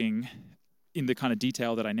sound walking in the kind of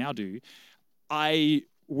detail that I now do, I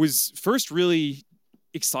was first really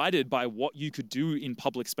excited by what you could do in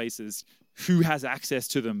public spaces. Who has access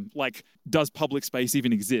to them? Like, does public space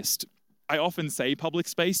even exist? I often say public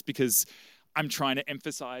space because I'm trying to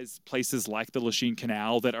emphasize places like the Lachine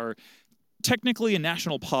Canal that are technically a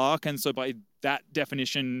national park. And so by that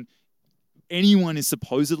definition, anyone is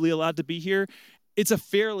supposedly allowed to be here. It's a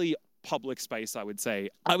fairly public space, I would say.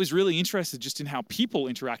 I was really interested just in how people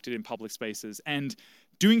interacted in public spaces. And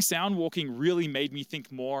doing sound walking really made me think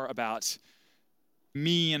more about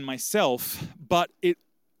me and myself. But it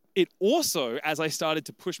also, as I started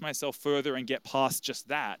to push myself further and get past just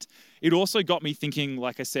that, it also got me thinking,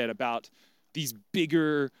 like I said, about these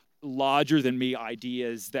bigger, larger than me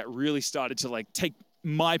ideas that really started to like take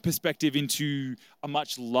my perspective into a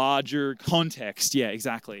much larger context. Yeah,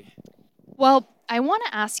 exactly. Well, I want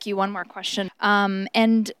to ask you one more question.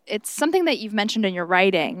 And it's something that you've mentioned in your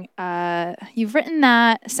writing. You've written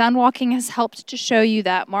that sound walking has helped to show you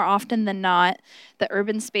that more often than not, the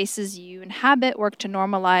urban spaces you inhabit work to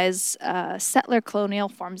normalize settler colonial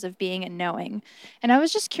forms of being and knowing. And I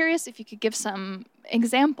was just curious if you could give some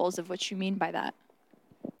examples of what you mean by that.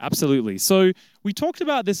 Absolutely. So we talked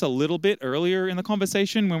about this a little bit earlier in the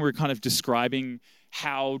conversation when we were kind of describing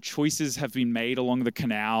how choices have been made along the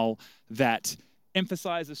canal that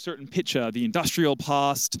emphasize a certain picture, the industrial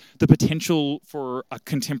past, the potential for a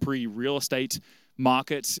contemporary real estate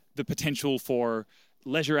market, the potential for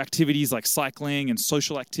leisure activities like cycling and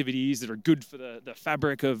social activities that are good for the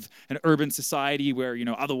fabric of an urban society where,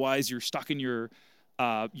 otherwise you're stuck in your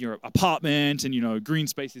apartment and, green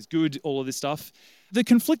space is good, all of this stuff. The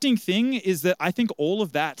conflicting thing is that I think all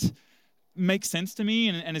of that makes sense to me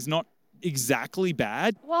and is not exactly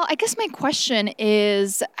bad. Well, I guess my question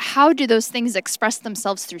is, how do those things express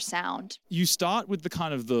themselves through sound? You start with the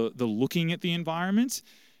kind of the looking at the environment,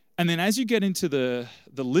 and then as you get into the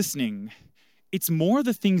listening, it's more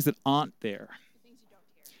the things that aren't there.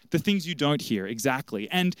 The things you don't hear, exactly.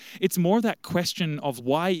 And it's more that question of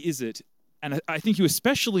why is it, and I think you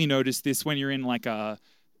especially notice this when you're in like a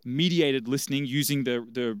mediated listening, using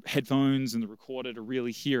the headphones and the recorder to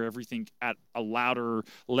really hear everything at a louder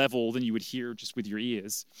level than you would hear just with your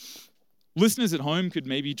ears. Listeners at home could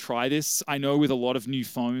maybe try this. I know with a lot of new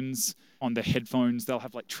phones on the headphones, they'll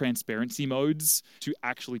have like transparency modes to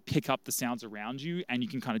actually pick up the sounds around you, and you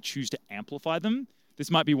can kind of choose to amplify them. This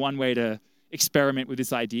might be one way to experiment with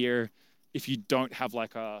this idea if you don't have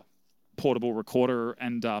like a portable recorder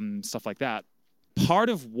and stuff like that. Part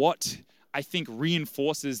of what I think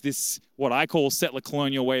reinforces this, what I call settler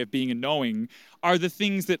colonial way of being and knowing, are the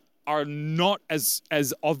things that are not as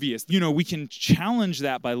obvious. We can challenge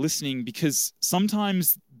that by listening, because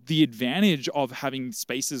sometimes the advantage of having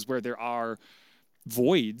spaces where there are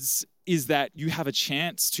voids is that you have a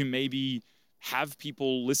chance to maybe have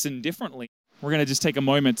people listen differently. We're going to just take a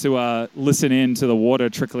moment to listen in to the water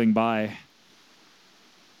trickling by.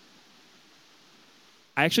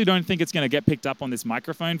 I actually don't think it's going to get picked up on this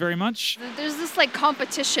microphone very much. There's this like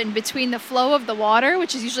competition between the flow of the water,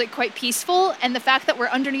 which is usually quite peaceful, and the fact that we're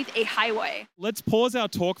underneath a highway. Let's pause our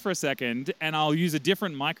talk for a second, and I'll use a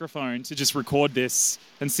different microphone to just record this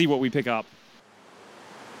and see what we pick up.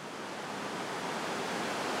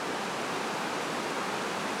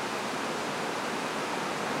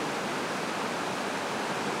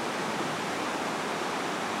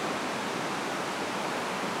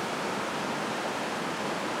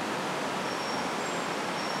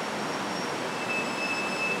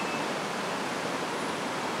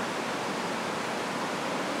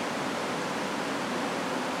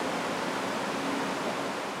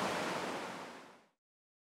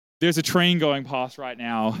 There's a train going past right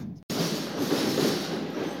now.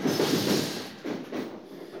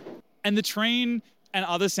 And the train and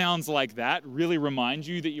other sounds like that really remind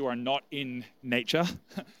you that you are not in nature.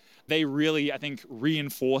 They really, I think,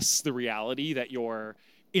 reinforce the reality that you're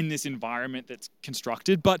in this environment that's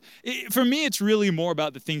constructed. But for me, it's really more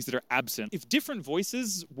about the things that are absent. If different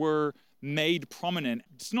voices were made prominent,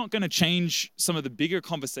 it's not going to change some of the bigger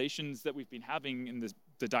conversations that we've been having in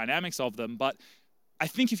the dynamics of them. But I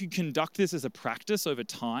think if you conduct this as a practice over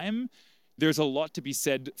time, there's a lot to be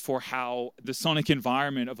said for how the sonic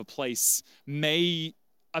environment of a place may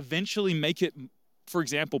eventually make it, for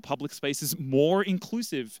example, public spaces more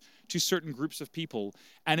inclusive to certain groups of people.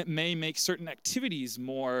 And it may make certain activities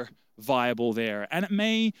more viable there. And it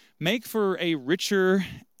may make for a richer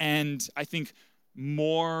and, I think,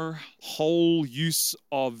 more whole use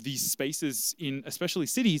of these spaces in especially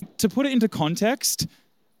cities. To put it into context,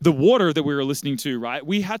 the water that we were listening to, right?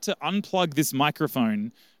 We had to unplug this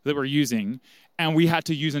microphone that we're using, and we had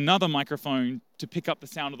to use another microphone to pick up the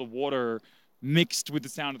sound of the water mixed with the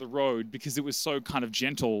sound of the road because it was so kind of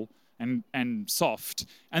gentle and soft.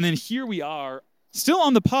 And then here we are, still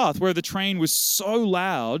on the path where the train was so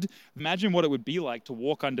loud. Imagine what it would be like to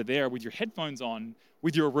walk under there with your headphones on,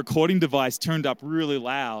 with your recording device turned up really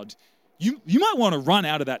loud. You might want to run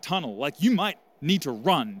out of that tunnel. Like, you might need to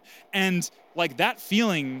run. And like that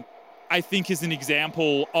feeling, I think, is an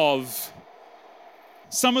example of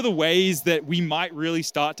some of the ways that we might really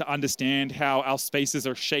start to understand how our spaces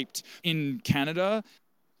are shaped in Canada.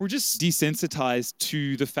 We're just desensitized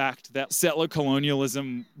to the fact that settler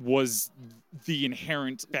colonialism was the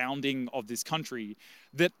inherent founding of this country,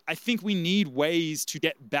 that I think we need ways to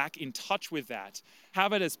get back in touch with that,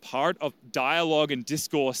 have it as part of dialogue and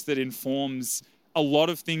discourse that informs a lot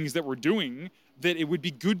of things that we're doing, that it would be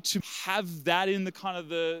good to have that in the kind of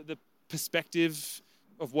the perspective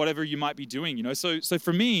of whatever you might be doing, you know. So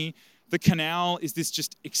for me, the canal is this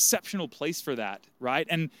just exceptional place for that, right?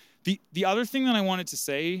 And the other thing that I wanted to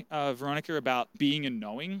say, Veronica, about being and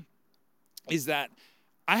knowing is that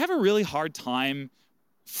I have a really hard time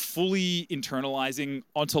fully internalizing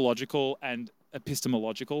ontological and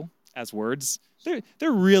epistemological as words.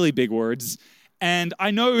 They're really big words. And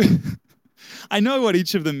I know I know what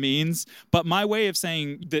each of them means, but my way of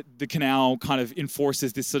saying that the canal kind of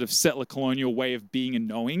enforces this sort of settler colonial way of being and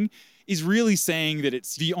knowing is really saying that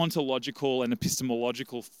it's the ontological and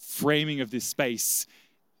epistemological framing of this space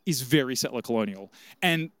is very settler colonial.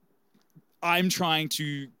 And I'm trying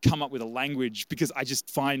to come up with a language because I just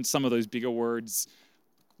find some of those bigger words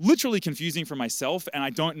literally confusing for myself, and I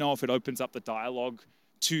don't know if it opens up the dialogue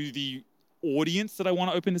to the audience that I want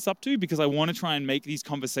to open this up to, because I want to try and make these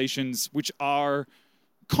conversations, which are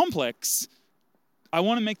complex, I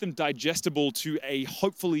want to make them digestible to a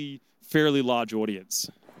hopefully fairly large audience.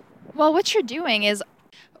 Well, what you're doing is,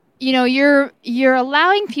 you're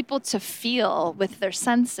allowing people to feel with their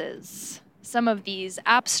senses some of these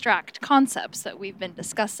abstract concepts that we've been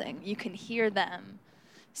discussing. You can hear them,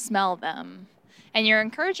 smell them, and you're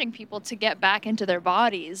encouraging people to get back into their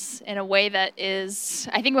bodies in a way that is,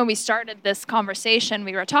 I think when we started this conversation,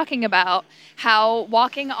 we were talking about how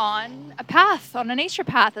walking on a path, on a nature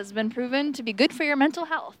path, has been proven to be good for your mental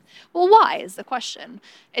health. Well, why is the question?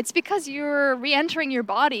 It's because you're re-entering your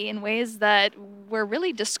body in ways that we're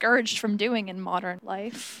really discouraged from doing in modern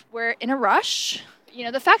life. We're in a rush.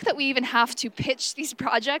 The fact that we even have to pitch these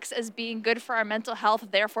projects as being good for our mental health,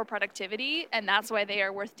 therefore productivity, and that's why they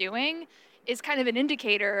are worth doing, is kind of an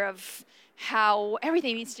indicator of how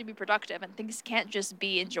everything needs to be productive and things can't just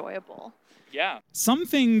be enjoyable. Yeah. Some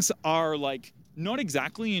things are not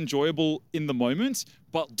exactly enjoyable in the moment,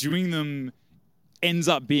 but doing them ends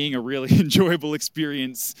up being a really enjoyable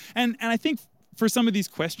experience. And I think for some of these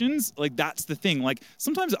questions, that's the thing.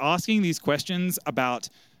 Sometimes asking these questions about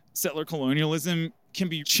settler colonialism can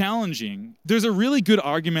be challenging. There's a really good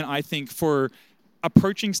argument, I think, for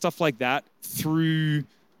approaching stuff like that through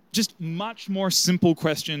just much more simple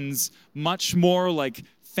questions, much more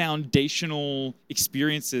foundational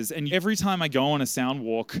experiences. And every time I go on a sound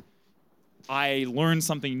walk, I learn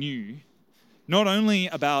something new, not only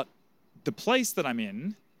about the place that I'm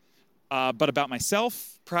in, but about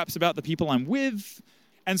myself, perhaps about the people I'm with.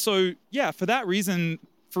 And so, yeah, for that reason,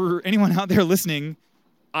 for anyone out there listening,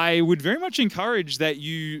 I would very much encourage that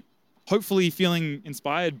you, hopefully feeling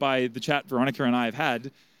inspired by the chat Veronica and I have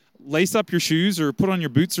had, lace up your shoes or put on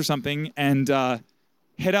your boots or something and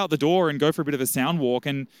head out the door and go for a bit of a sound walk.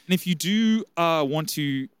 And if you do want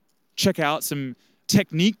to check out some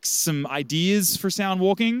techniques, some ideas for sound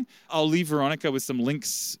walking, I'll leave Veronica with some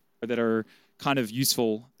links that are kind of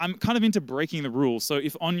useful. I'm kind of into breaking the rules. So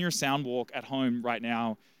if on your sound walk at home right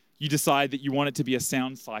now, you decide that you want it to be a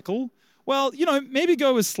sound cycle, well, maybe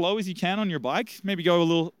go as slow as you can on your bike. Maybe go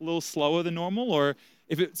a little slower than normal. Or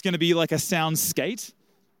if it's going to be like a sound skate,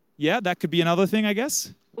 yeah, that could be another thing, I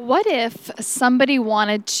guess. What if somebody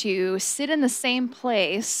wanted to sit in the same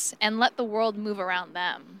place and let the world move around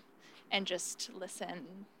them and just listen?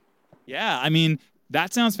 Yeah,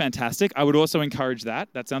 that sounds fantastic. I would also encourage that.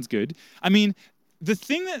 That sounds good. The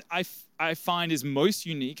thing that I find is most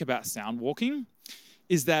unique about sound walking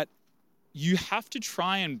is that you have to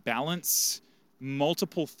try and balance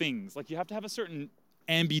multiple things. You have to have a certain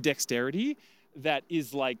ambidexterity that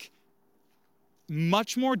is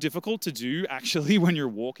much more difficult to do actually when you're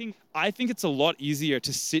walking. I think it's a lot easier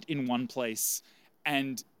to sit in one place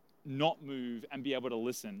and not move and be able to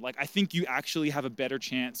listen. I think you actually have a better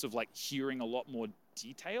chance of hearing a lot more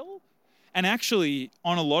detail. And actually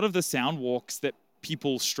on a lot of the sound walks that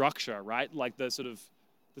people structure, right?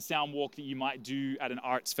 The sound walk that you might do at an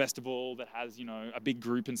arts festival that has, a big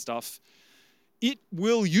group and stuff. It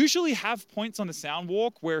will usually have points on the sound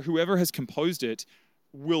walk where whoever has composed it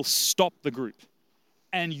will stop the group.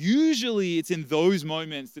 And usually it's in those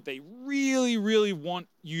moments that they really, really want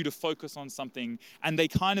you to focus on something. And they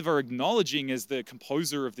kind of are acknowledging, as the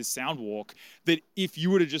composer of this sound walk, that if you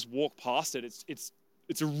were to just walk past it,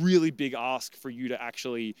 it's a really big ask for you to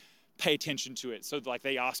actually pay attention to it. So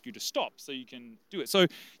they ask you to stop so you can do it. So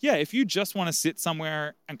yeah, if you just want to sit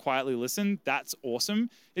somewhere and quietly listen, that's awesome.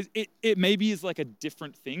 It maybe is a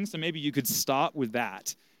different thing. So maybe you could start with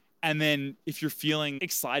that. And then if you're feeling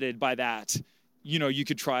excited by that, you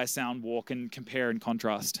could try a sound walk and compare and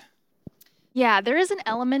contrast. Yeah, there is an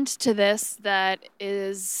element to this that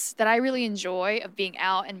I really enjoy, of being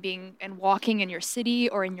out and walking in your city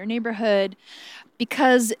or in your neighborhood,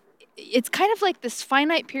 because it's kind of like this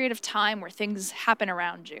finite period of time where things happen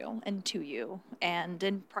around you and to you and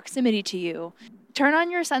in proximity to you. Turn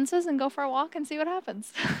on your senses and go for a walk and see what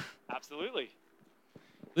happens. Absolutely.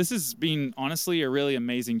 This has been honestly a really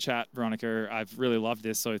amazing chat, Veronica. I've really loved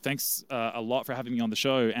this. So thanks a lot for having me on the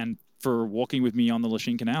show and for walking with me on the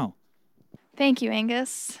Lachine Canal. Thank you,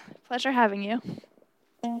 Angus. Pleasure having you.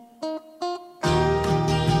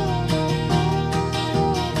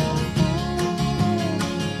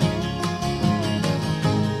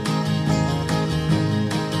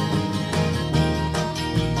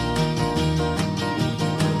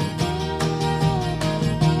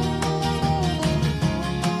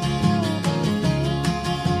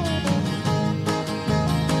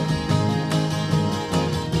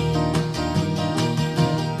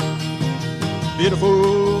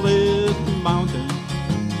 Beautiful is the mountain,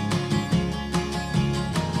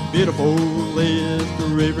 beautiful is the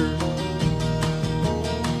river,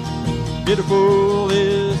 beautiful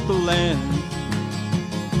is the land,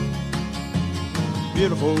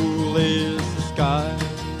 beautiful is the sky.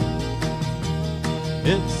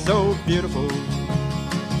 It's so beautiful,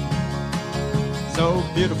 so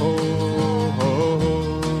beautiful.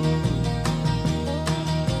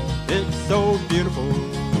 It's so beautiful,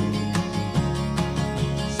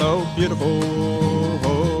 so beautiful.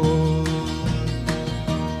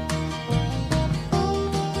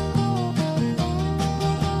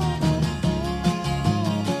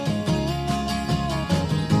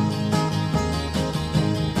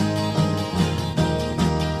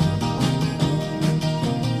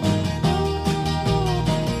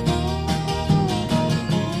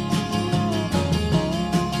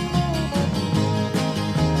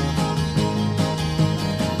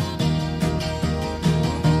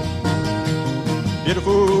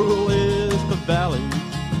 Beautiful is the valley,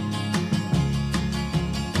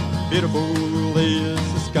 beautiful is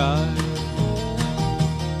the sky,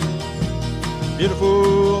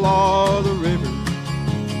 beautiful are the rivers,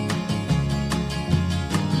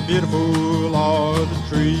 beautiful are the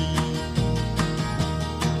trees.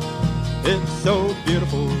 It's so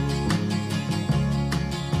beautiful,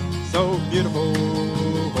 so beautiful.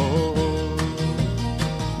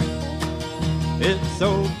 It's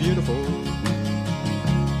so beautiful,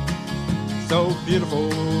 so beautiful.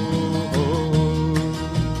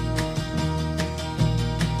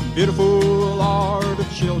 Beautiful are the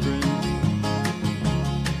children,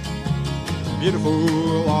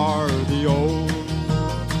 beautiful are the old,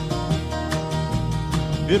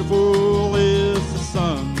 beautiful is the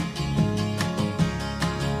sun,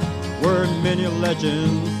 where many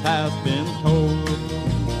legends has been told.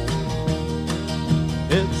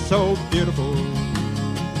 It's so beautiful,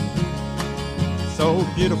 so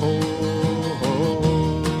beautiful.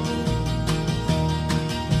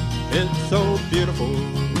 It's so beautiful,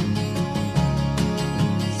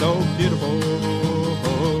 so beautiful.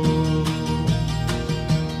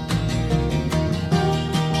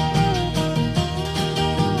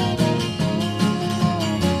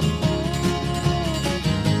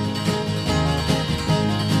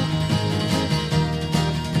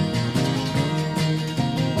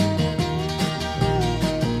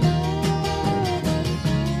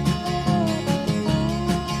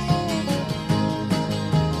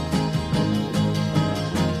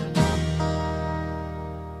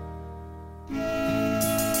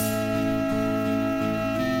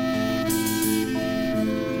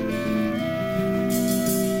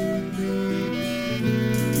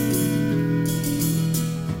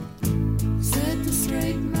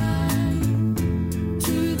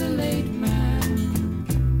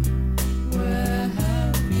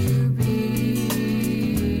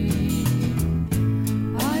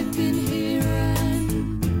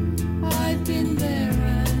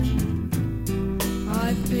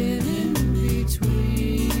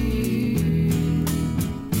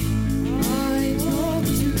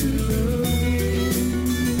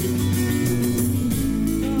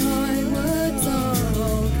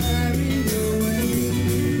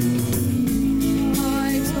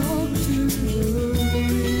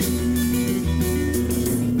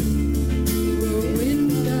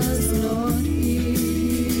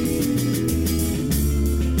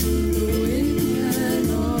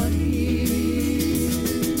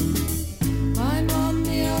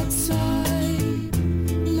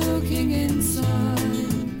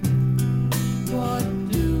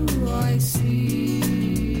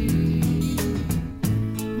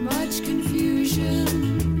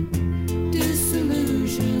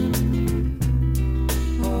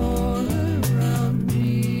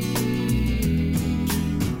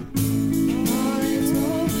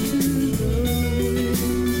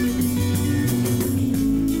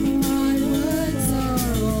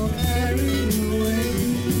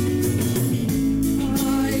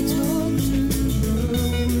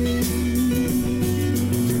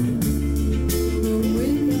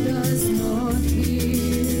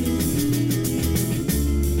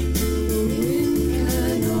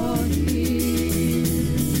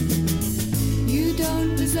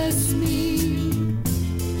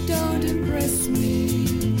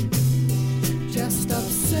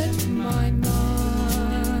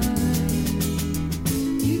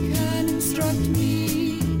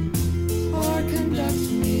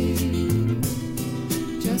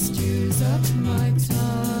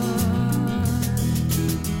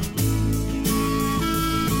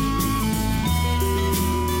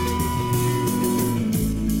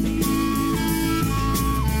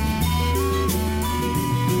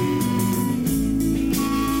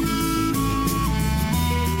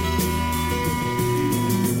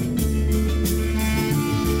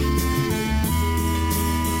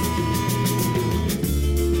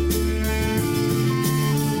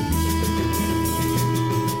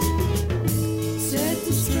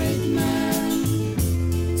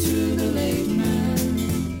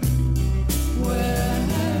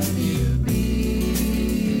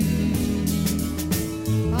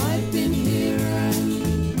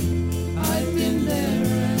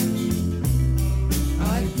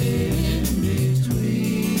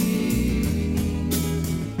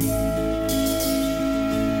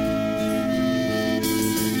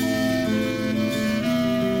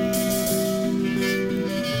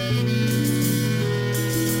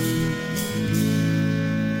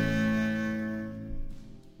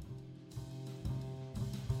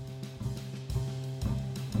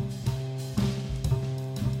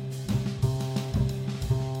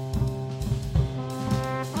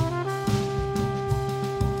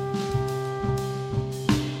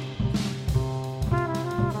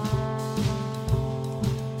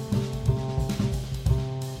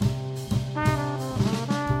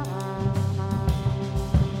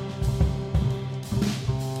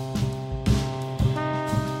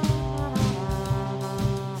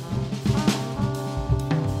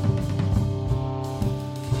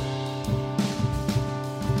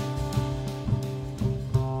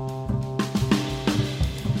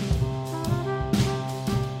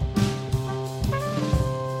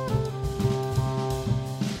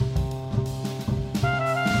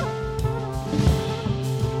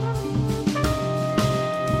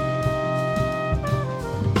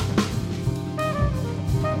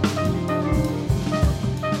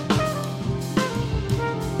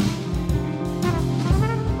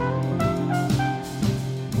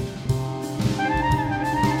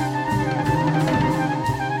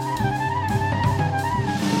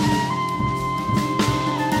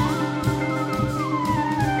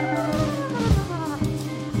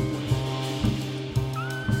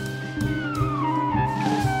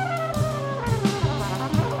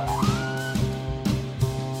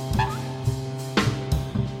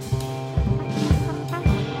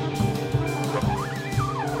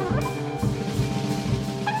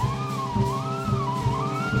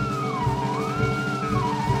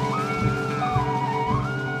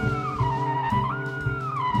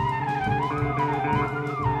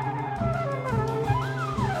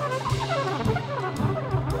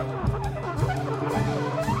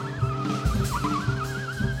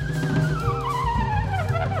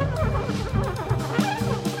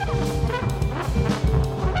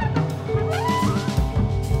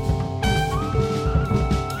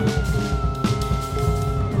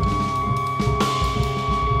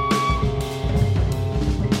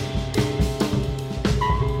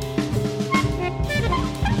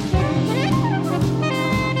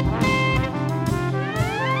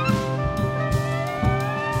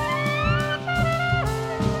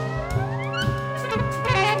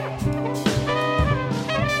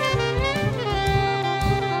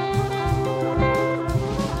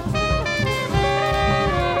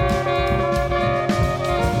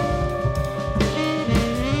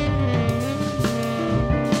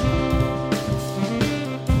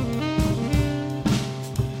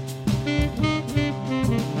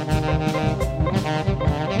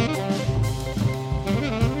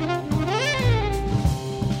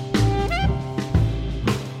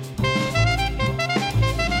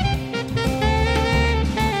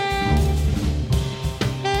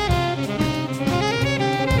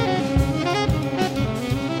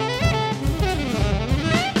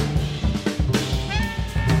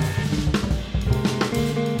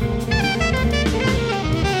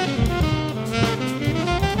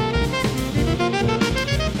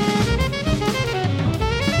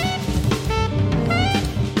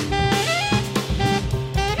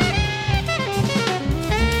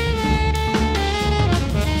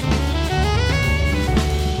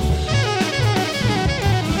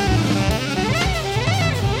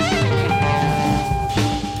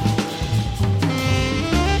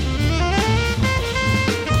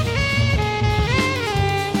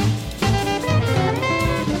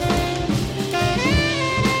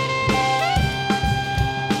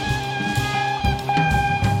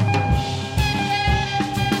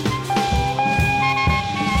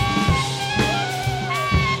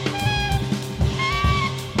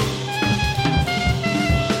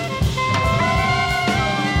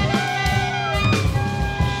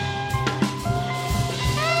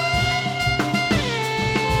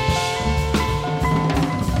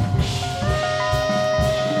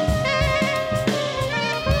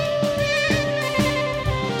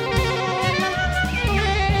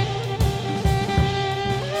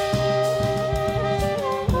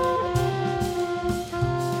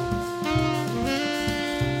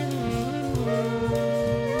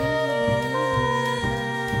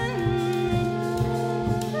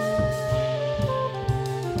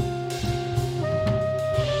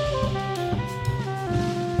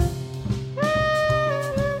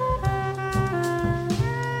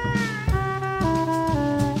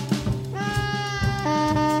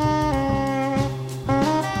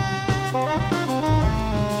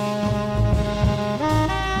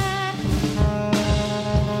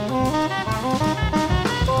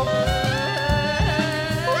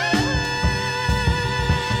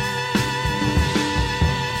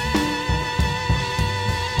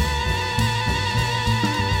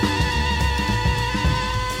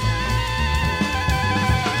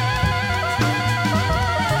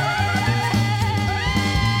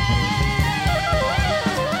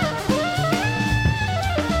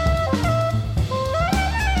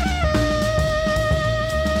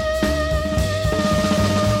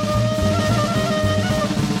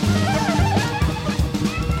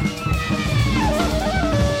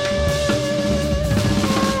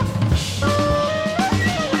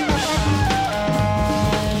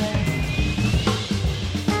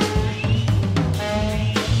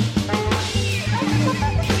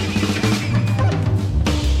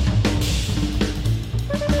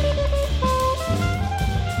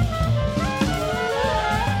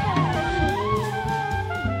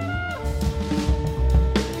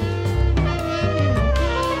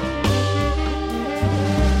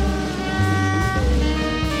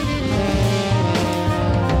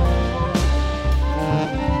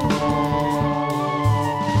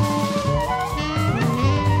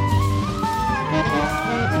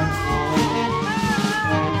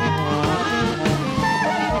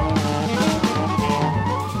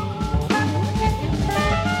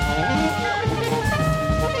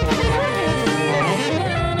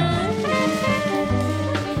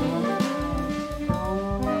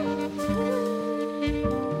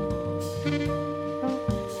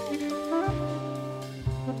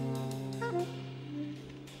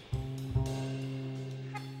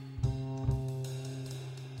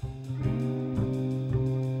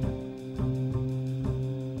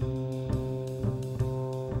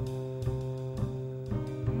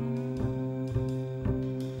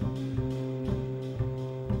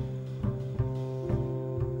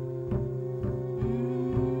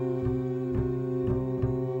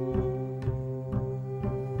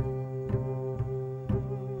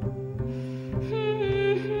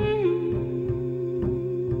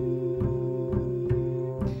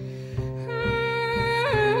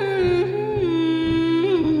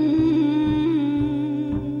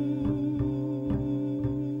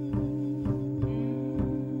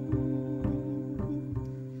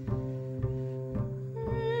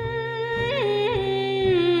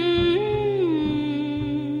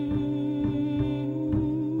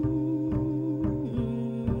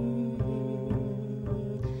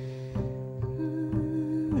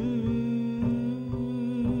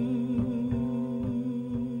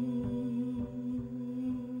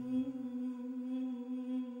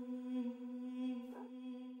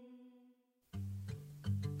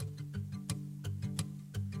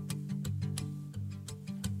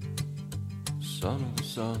 Son of the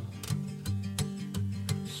sun,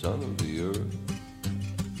 son of the earth,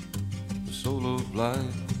 the soul of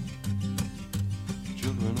life,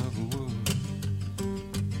 children of the world,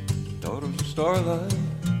 daughters of starlight,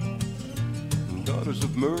 and daughters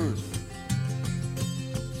of mirth,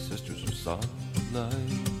 sisters of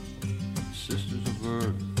sunlight, sisters of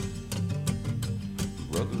earth,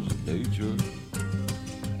 brothers of nature,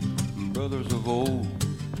 brothers of old,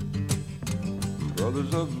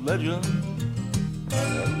 brothers of legend,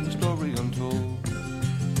 and the story untold.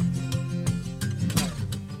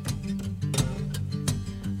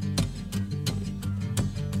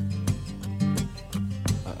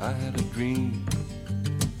 I had a dream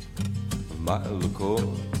a mile ago.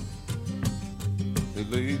 They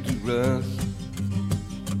laid to rest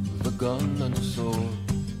the gun and the sword,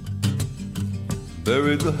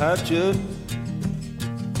 buried the hatchet,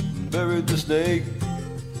 buried the snake,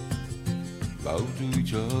 vowed to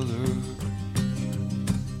each other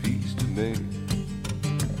peace to make.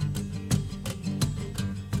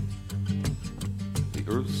 The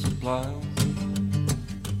earth supplies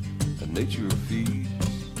and nature feeds,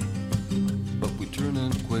 but we turn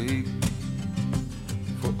and quake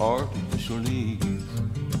for artificial needs.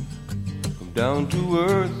 Come down to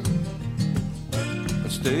earth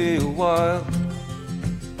and stay a while.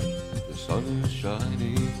 The sun is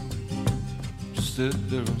shining, just sit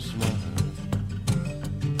there and smile.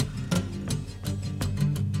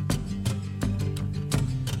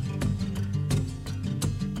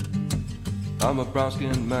 I'm a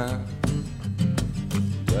brown-skinned man,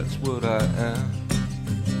 that's what I am.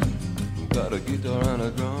 Got a guitar and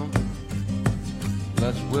a drum,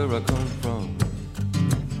 that's where I come from.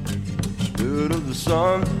 Spirit of the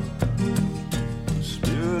sun,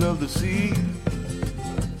 spirit of the sea,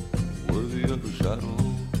 worthy of the shadow,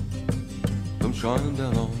 come shine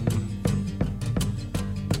down on me.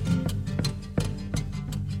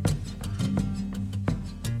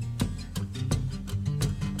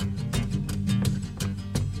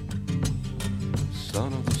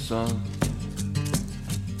 Son of the sun,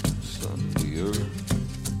 son of the earth,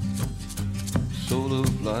 soul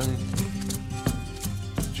of life,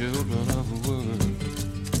 children of the world,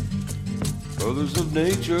 brothers of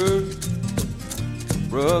nature,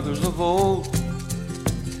 brothers of old,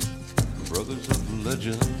 brothers of the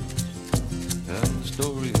legend and the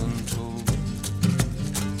story untold.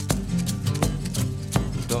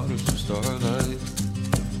 Daughters of starlight,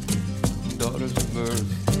 daughters of earth,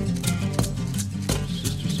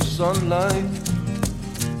 sisters of sunlight,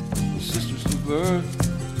 sisters of earth.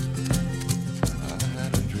 I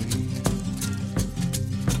had a dream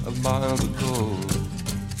a mile ago.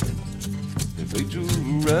 They laid to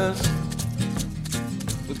rest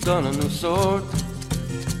the gun and the sword,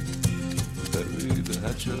 buried the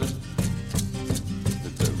hatchet,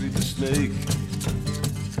 they buried the snake,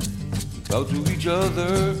 vowed to each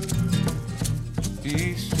other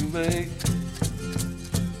peace to make.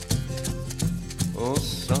 Oh,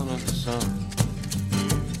 son of the sun,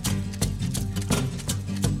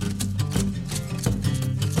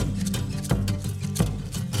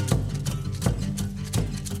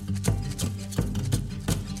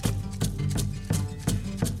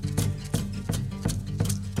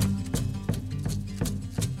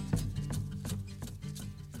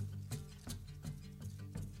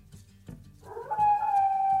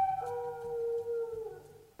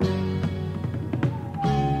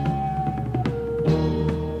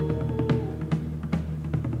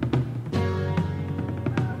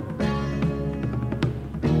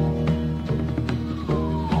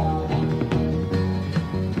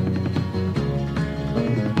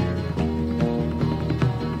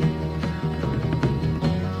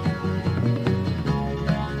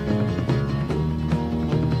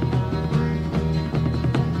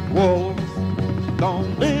 wolves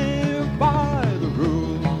don't live by the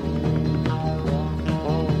rules.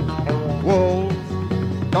 Wolves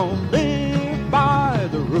don't live by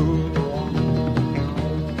the rules.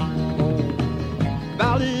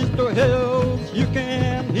 Valleys to hills, you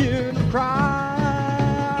can hear them cry.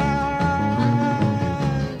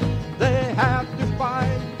 They have to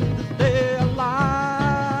fight to stay alive.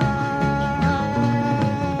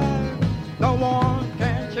 No one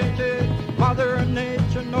can change it. Mother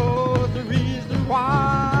Nature knows the reason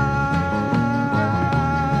why.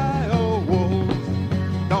 Oh, wolves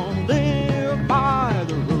don't live by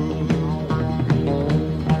the rules.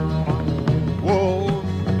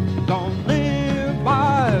 Wolves don't live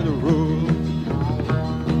by the rules.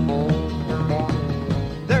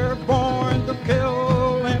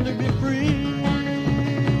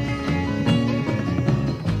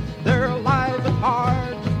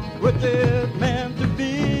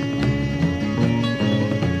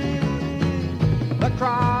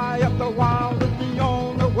 if the wild is the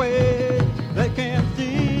only way they can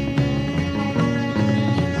see.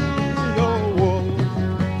 Oh, wolves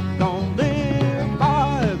don't live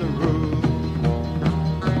by the rules.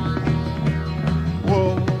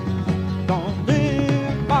 Wolves don't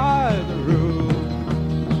live by the rules.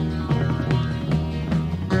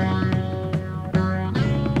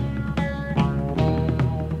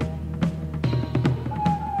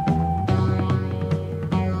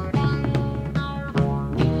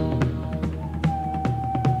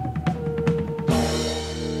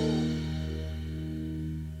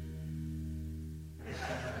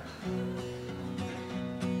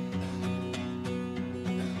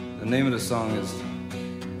 The name of the song is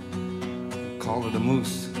Call of the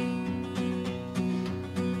Moose.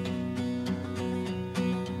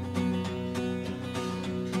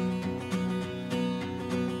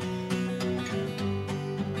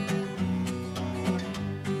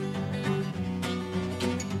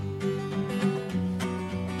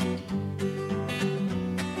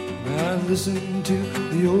 I listen to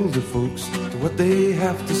the older folks, to what they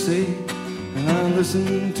have to say. And I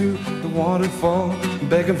listen to the waterfall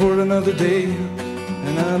begging for another day.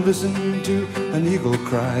 And I listen to an eagle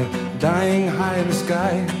cry dying high in the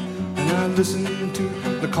sky. And I listen to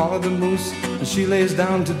the call of the moose as she lays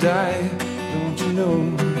down to die. Don't you know,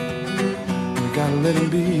 you gotta let him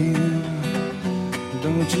be.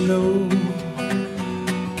 Don't you know,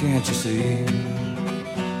 can't you see?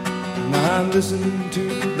 And I listen to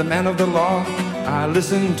the man of the law, I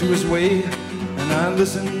listen to his way. And I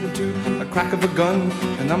listen to the crack of a gun,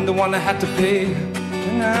 and I'm the one that had to pay.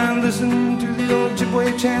 And I listen to the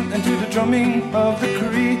Ojibwe chant and to the drumming of the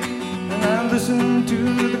Cree. And I listen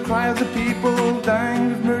to the cry of the people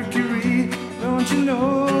dying of mercury. Don't you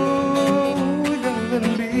know, we gotta let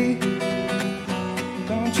him be.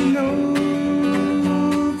 Don't you know,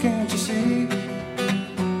 can't you see?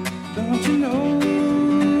 Don't you know,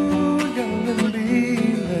 we gotta let him be,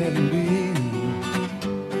 let him be.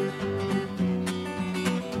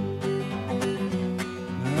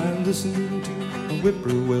 I listen to a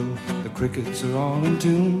whippoorwill, the crickets are all in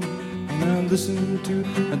tune. And I listen to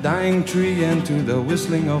a dying tree and to the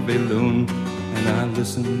whistling of a loon. And I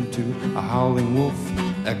listen to a howling wolf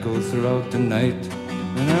echo throughout the night.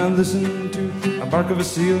 And I listen to a bark of a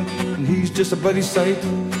seal, and he's just a bloody sight.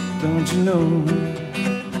 Don't you know,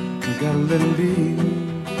 you gotta let him be.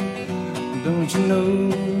 Don't you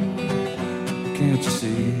know, can't you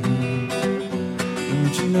see?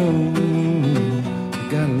 Don't you know,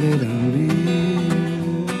 gotta let him be.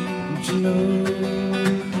 Don't you know,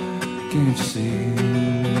 can't you see?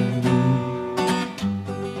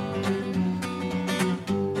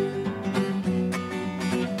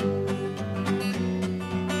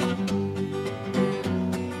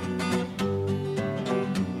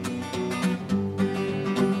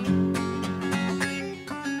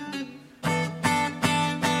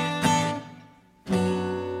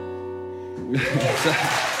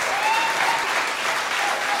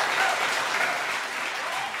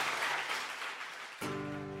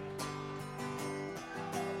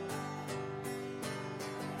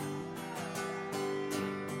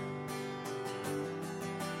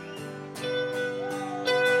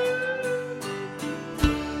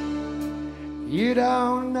 You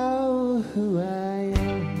don't know who I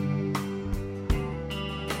am.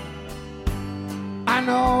 I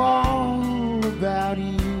know all about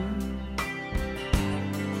you.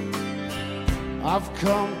 I've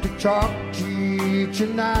come to talk to you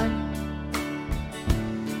tonight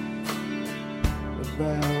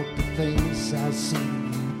about the things I've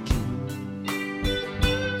seen you do.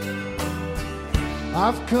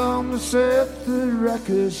 I've come to set the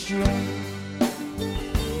record straight.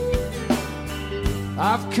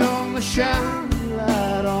 I've come to shine a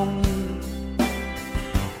light on you.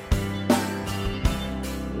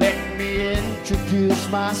 Let me introduce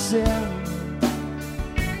myself.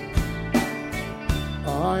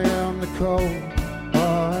 I am the cold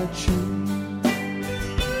hard truth.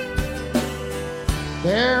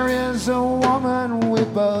 There is a woman we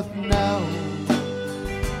both know.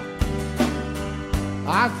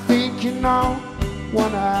 I think you know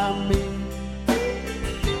what I mean.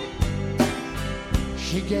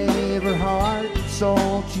 She gave her heart and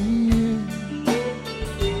soul to you.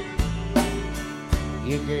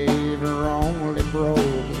 You gave her only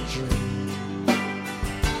broken dream.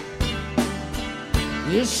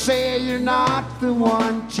 You say you're not the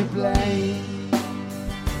one to blame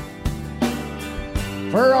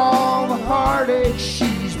for all the heartache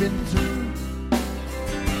she's been through.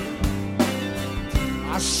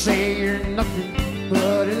 I say you're nothing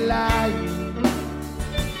but a liar.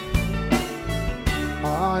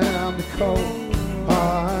 I am the cold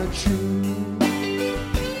are true.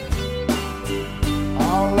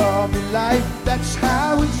 All of your life, that's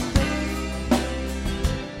how it's been.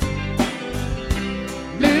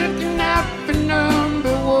 Looking out for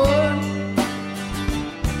number one,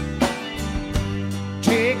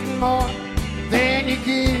 taking more than you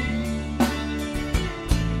give,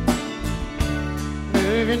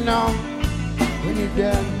 moving on when you're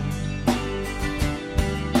done.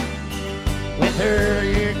 With her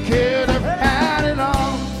you could have had it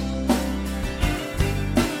all.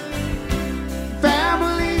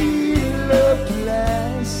 Family, love to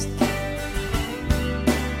last.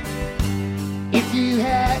 If you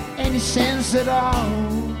had any sense at all,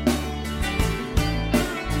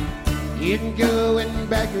 you'd go and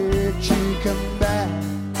beg her to come back.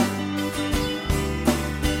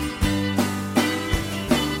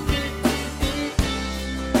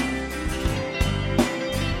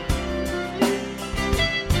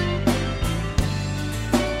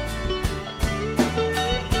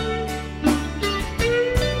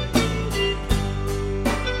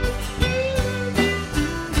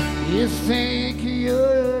 You think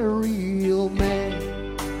you're a real man,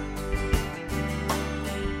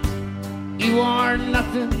 you are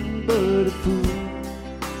nothing but a fool.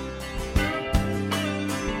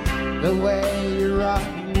 The way you're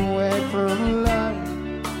rocking away from love,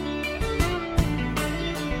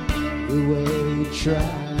 the way you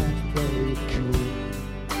try to play it cool.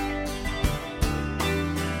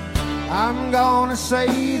 I'm gonna say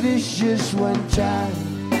this just one time.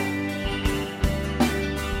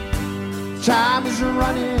 Time is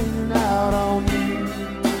running out on you.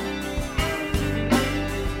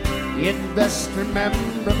 You'd best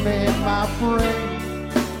remember me, my friend.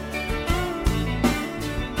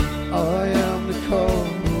 I am the cold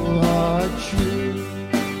hard truth.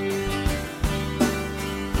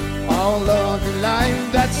 All of your life,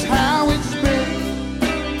 that's how it's been.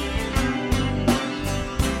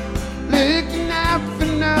 Looking out for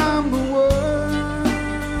number one,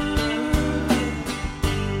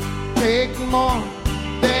 take more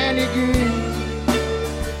than you give,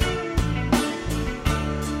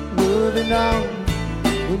 moving on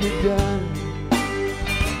when you're done.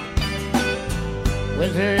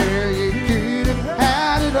 With her you could have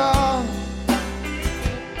had it all.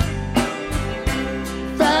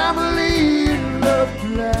 Family and love to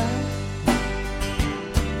last.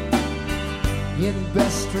 You'd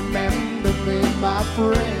best remember me, my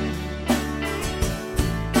friend.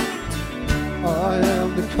 I am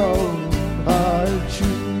the cold hard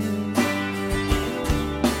truth.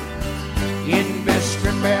 You'd best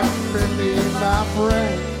remember me, my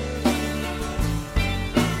friend.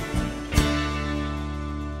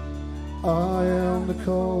 I am the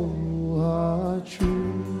cold hard truth.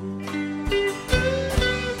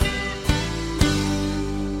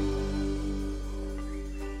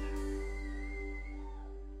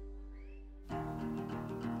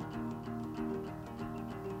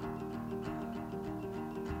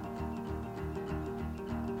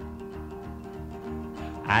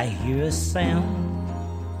 I hear a sound,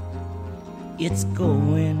 it's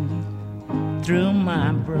going through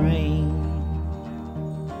my brain.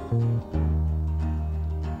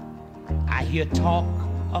 I hear talk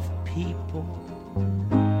of people,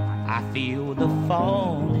 I feel the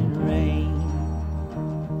falling rain.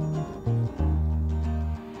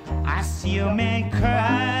 I see a man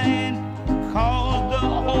crying, 'cause the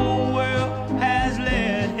whole world has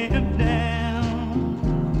let him down.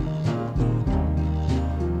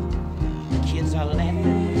 Are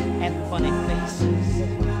laughing at funny faces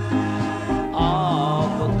of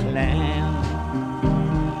a clown.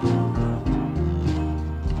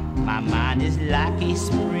 My mind is like a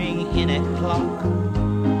spring in a clock,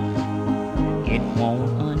 it won't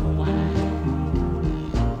unwind.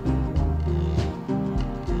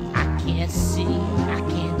 I can't see, I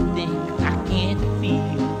can't think, I can't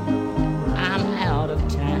feel, I'm out of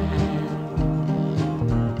time.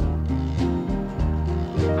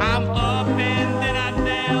 I'm up and then I'm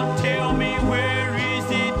down. Tell me, where is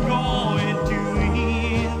it going to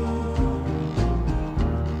end?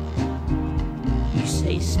 You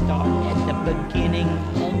say start at the beginning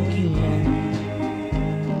again,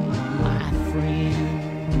 my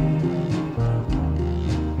friend.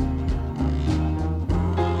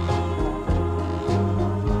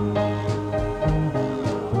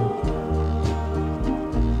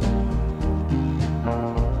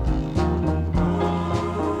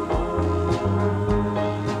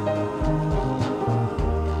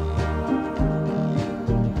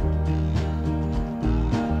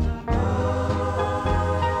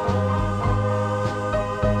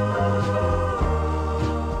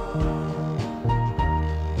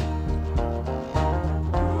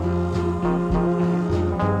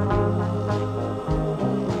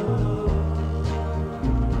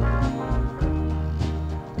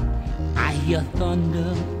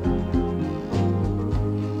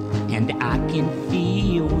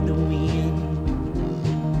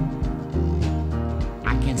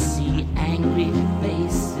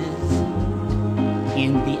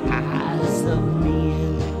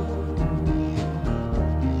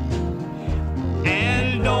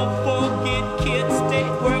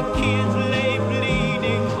 where kids lay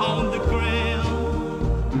bleeding on the ground.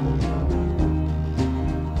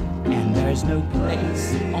 And there's no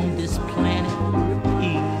place on this planet where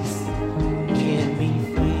peace can be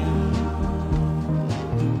found.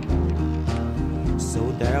 So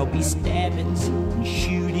there'll be stabbings and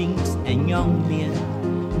shootings and young men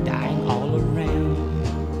dying all around.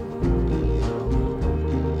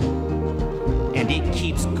 And it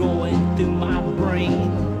keeps going through my brain,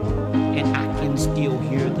 and I can still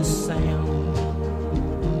hear the sound.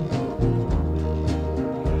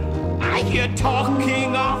 I hear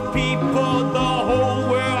talking of people, the whole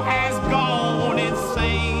world has gone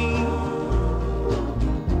insane.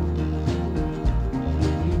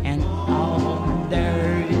 And all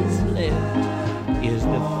there is left is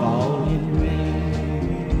the falling rain.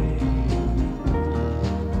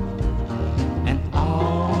 And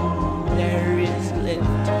all there is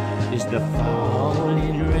left is the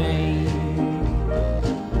falling rain.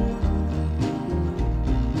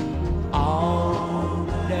 All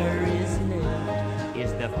there is left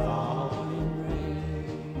is the falling rain.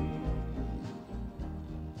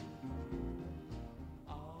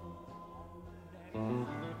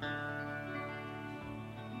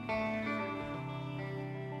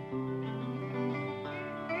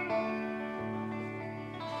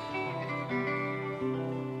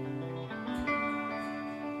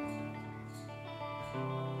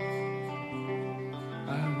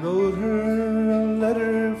 I wrote her a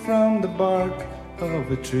letter from the bark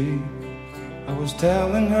of a tree. I was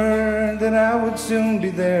telling her that I would soon be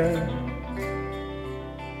there.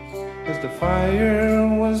 As the fire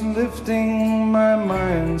was lifting, my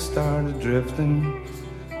mind started drifting,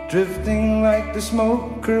 drifting like the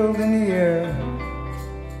smoke curled in the air.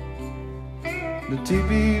 The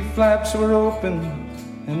teepee flaps were open,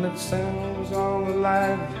 and the sound was all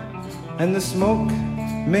alive, and the smoke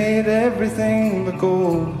made everything look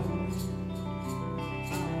old.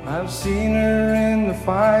 I've seen her in the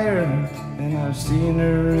fire, and I've seen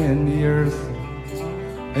her in the earth.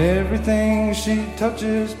 Everything she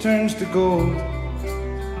touches turns to gold.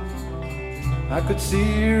 I could see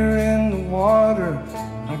her in the water,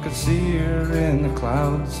 I could see her in the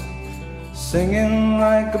clouds, singing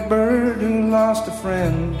like a bird who lost a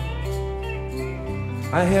friend.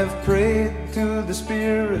 I have prayed to the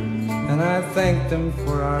Spirit, and I thanked Him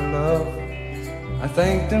for our love. I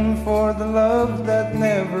thanked Him for the love that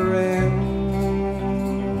never ends.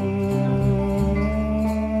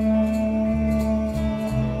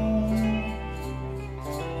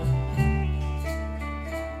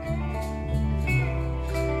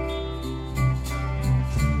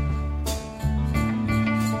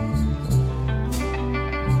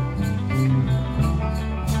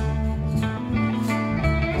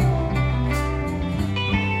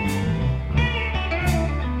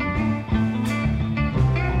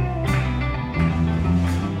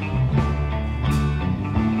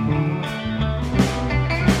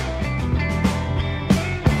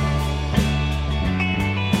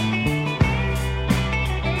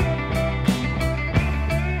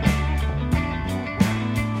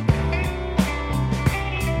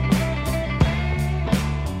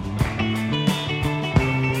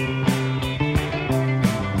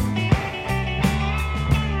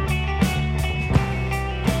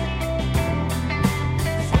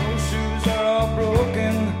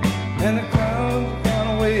 And the crowd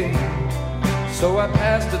gone away, so I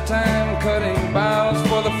passed the time cutting boughs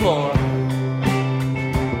for the floor.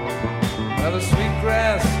 Now the sweet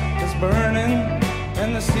grass is burning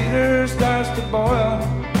and the cedar starts to boil.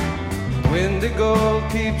 Windy gold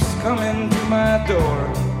keeps coming to my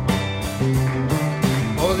door.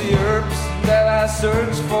 Oh, the herbs that I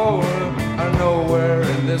search for are nowhere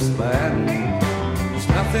in this land. There's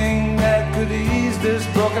nothing that could ease this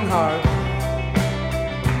broken heart.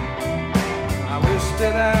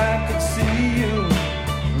 That I could see you,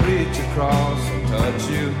 reach across and touch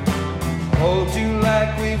you, hold you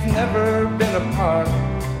like we've never been apart.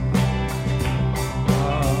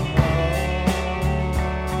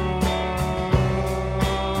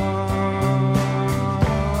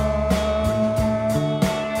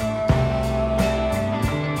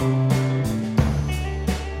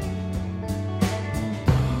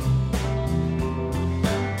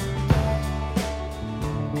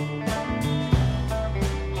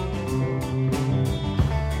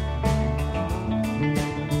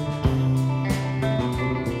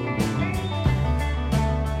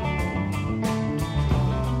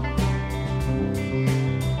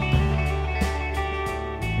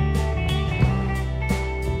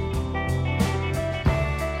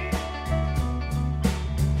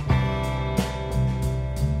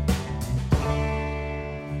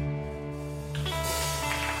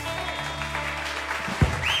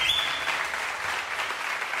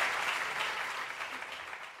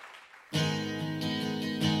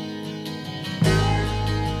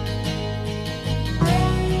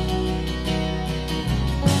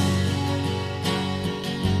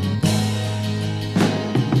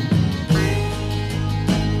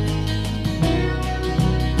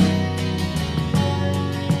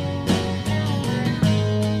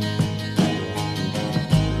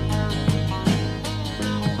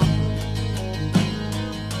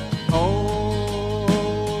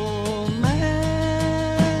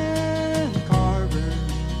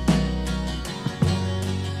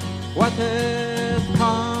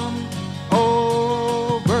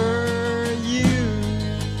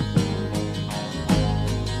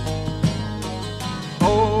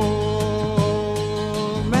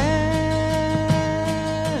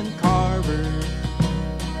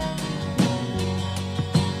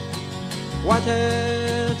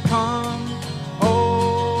 come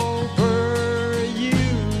over you.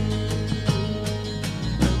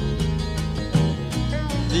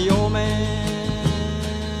 The old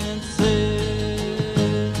man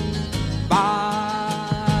sits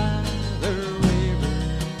by the river,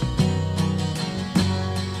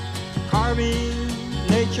 carving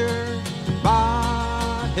nature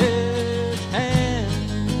by his hand.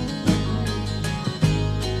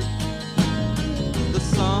 The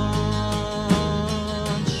sun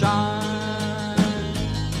shines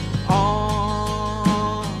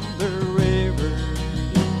on the river.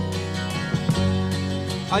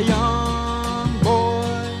 A young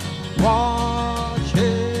boy watch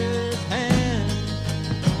his hand.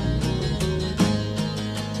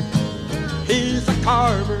 He's a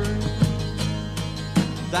carver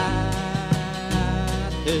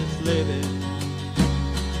that is living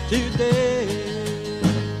today,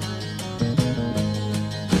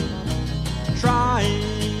 trying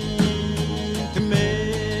to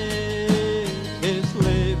make his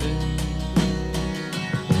living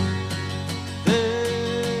this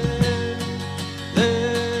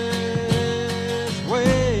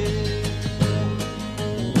way.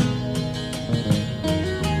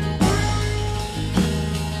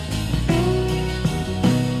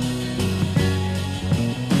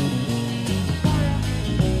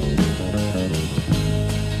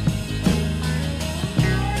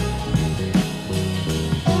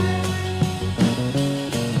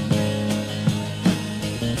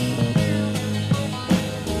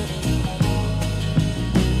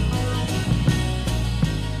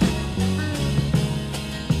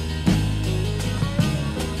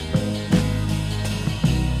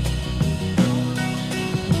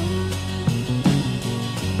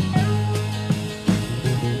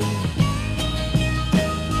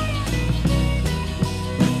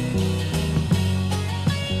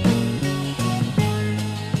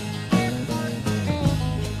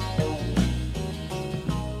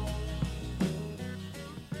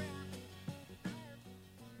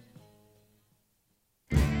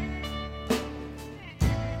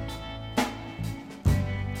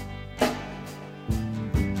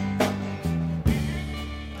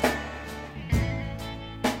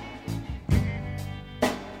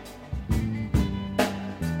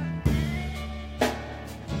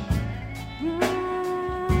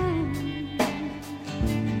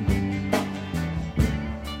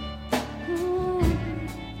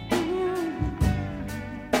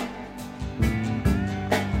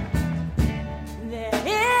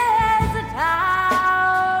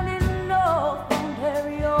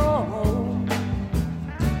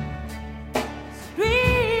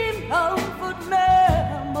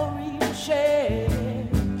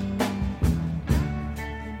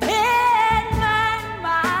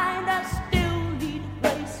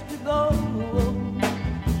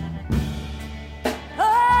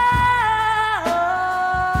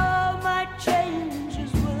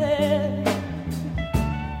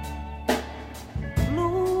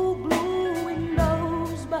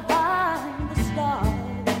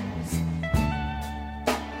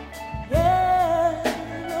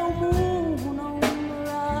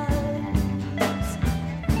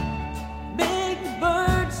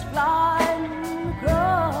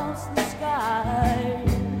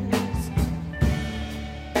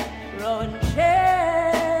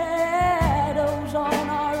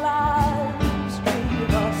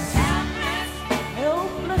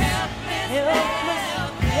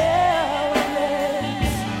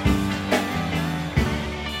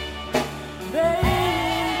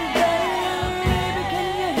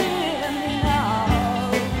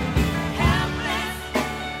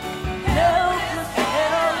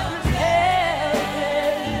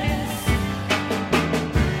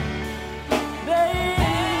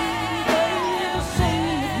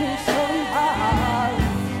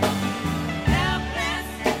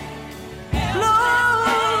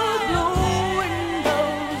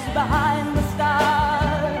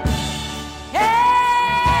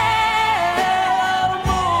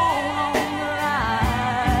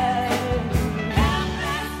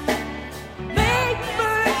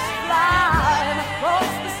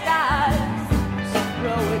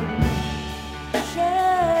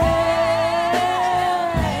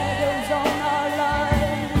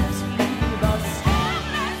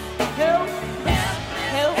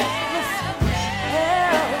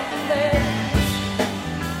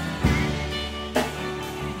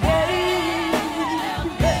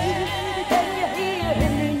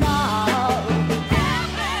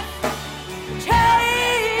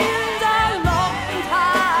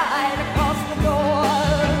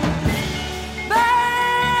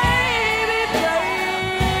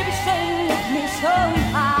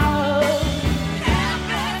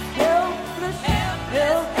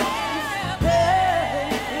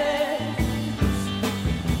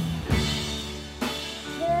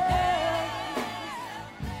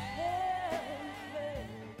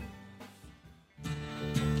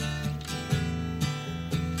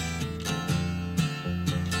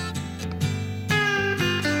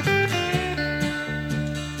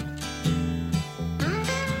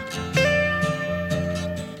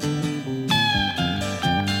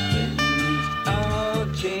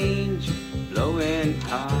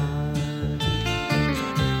 heart,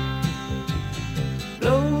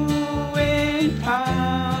 blowing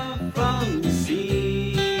high from the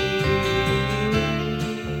sea.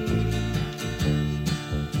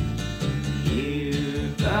 Hear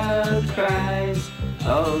the cries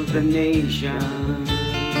of the nation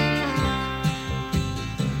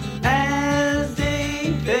as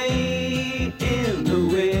they fade in the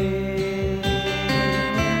wind.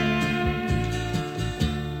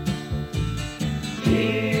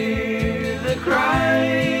 Hear the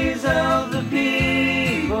cries of the people.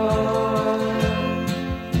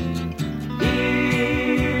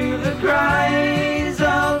 Hear the cries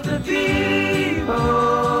of the people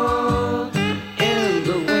in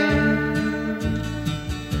the wind,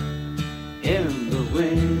 in the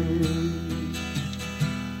wind.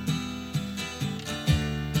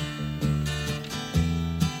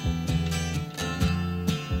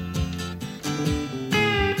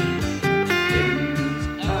 Winds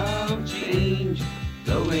of change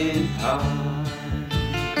blowing hard.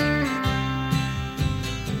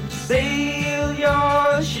 Sail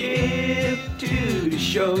your ship to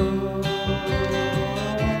shore.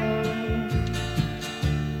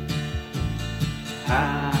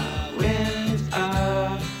 High winds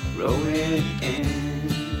are rolling in.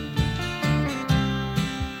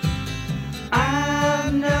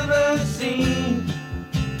 I've never seen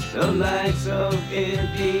the likes of it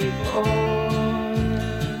before.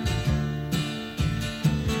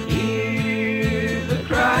 Hear the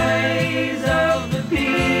cries of the people.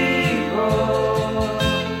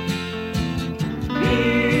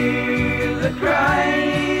 Hear the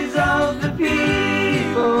cries of the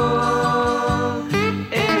people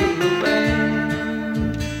in the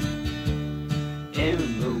wind, in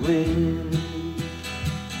the wind.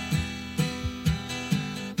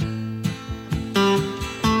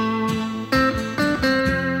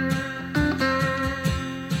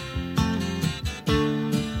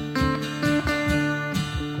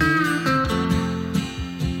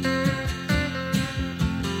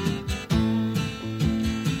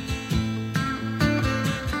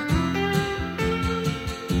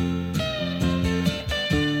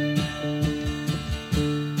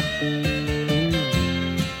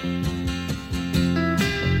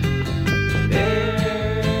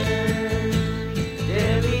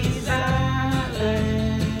 Deadly silence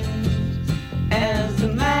as the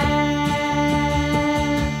man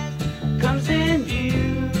comes in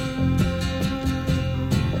view.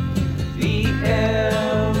 The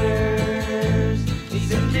elders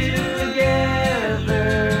listen together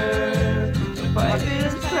to fight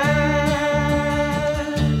this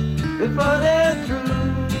past before they're through.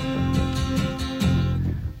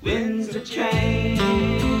 Winds of change.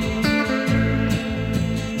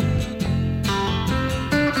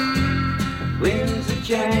 Winds of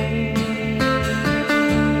change.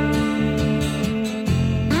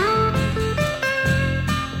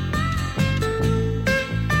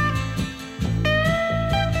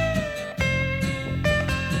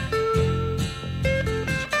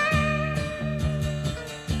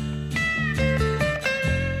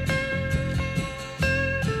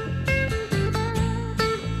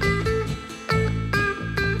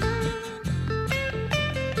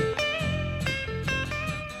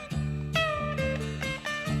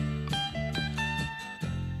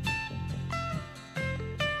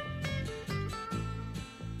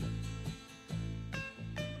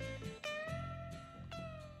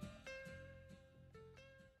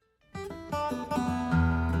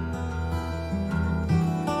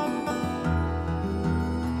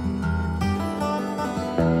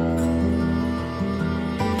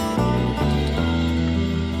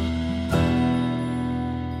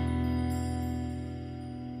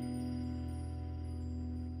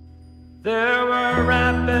 There were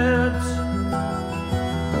rapids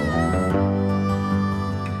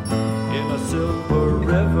in a silver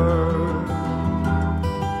river,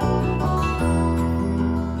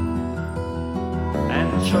 and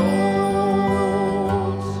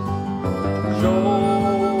shoals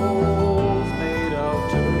made of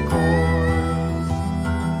turquoise.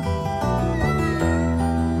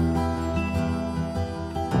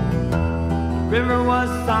 River was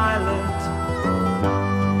silent,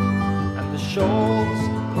 and the shoals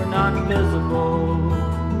were not visible.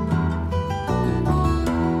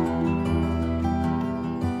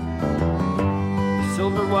 The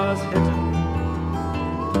silver was hidden,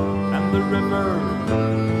 and the river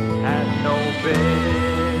had no bed.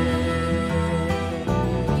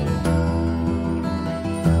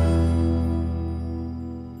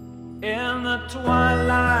 In the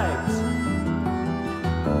twilight,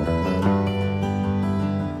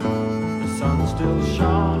 the sun still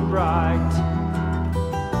shone bright,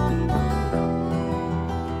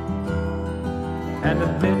 And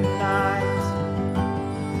at midnight,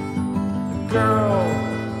 the girl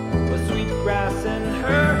with sweet grass in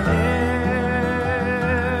her hair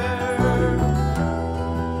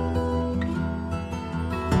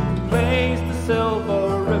placed the silver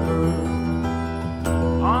river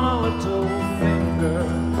on a little finger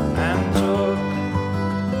and took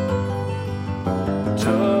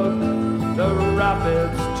the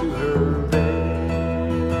rapids to her bed.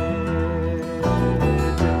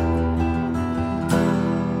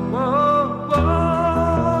 Whoa,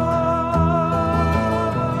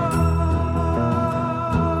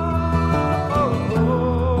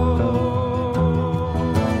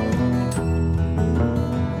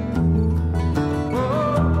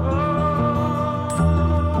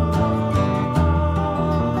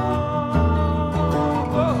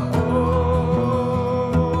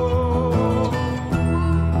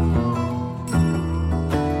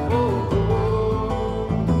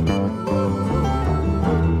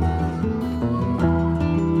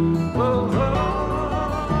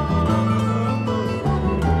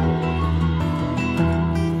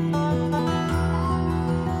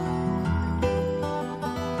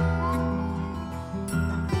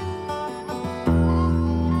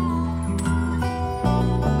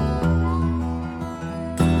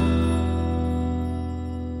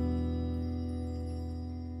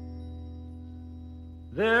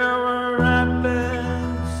 there were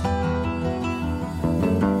rapids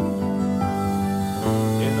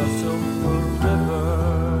in the silver river.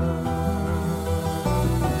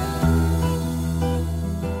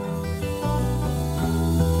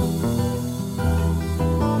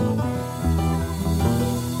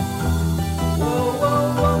 Whoa, whoa,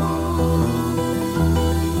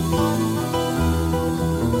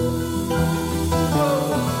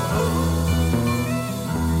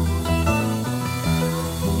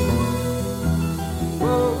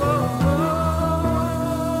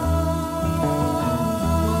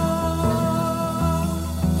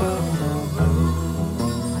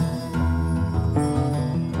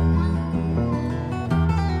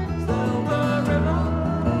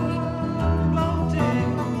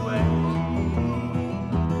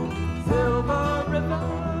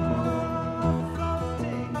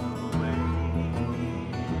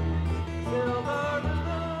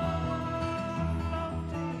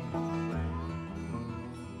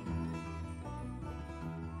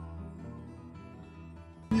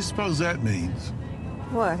 What do you suppose that means?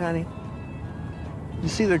 What, honey? You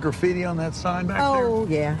see the graffiti on that sign back there? Oh,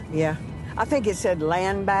 yeah. I think it said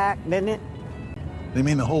land back, didn't it? They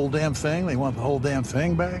mean the whole damn thing? They want the whole damn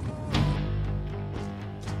thing back?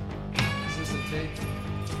 Is this a tape?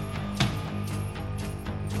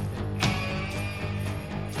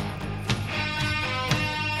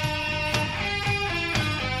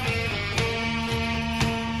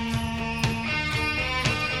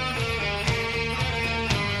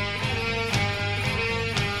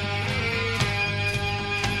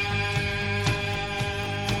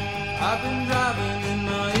 I've been driving in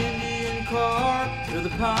my Indian car with the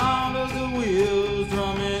pound of the wheels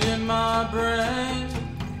drumming in my brain.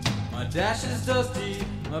 My dash is dusty,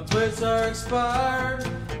 my plates are expired.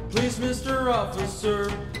 Please, Mr.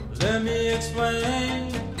 Officer, let me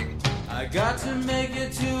explain. I got to make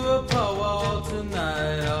it to a powwow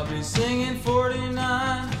tonight. I'll be singing 49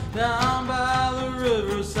 down by the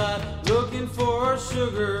riverside, looking for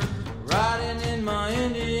sugar, riding in my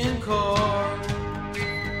Indian car.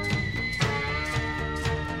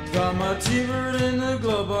 Got my T-bird in the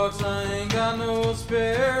glove box, I ain't got no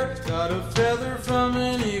spare. Got a feather from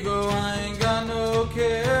an eagle, I ain't got no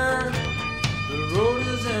care. The road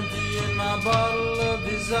is empty in my bottle of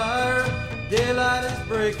desire. Daylight is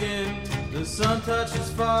breaking, the sun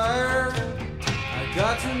touches fire. I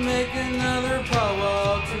got to make another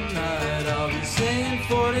powwow tonight. I'll be singing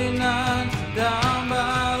 49 down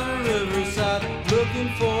by the riverside, looking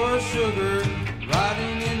for sugar,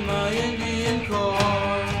 riding in my Indian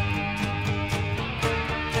car.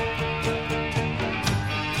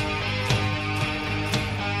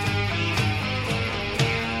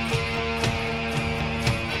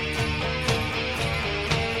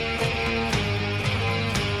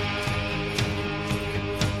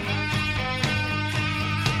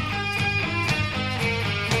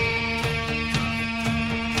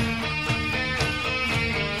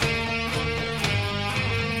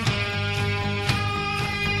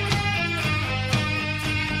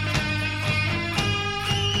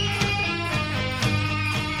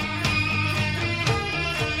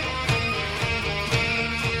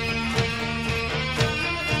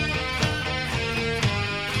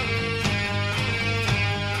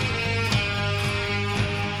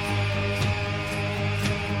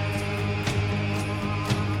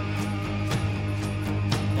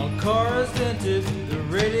 tested, the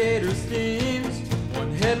radiator steams.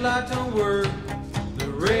 One headlight don't work, the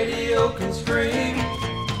radio can scream.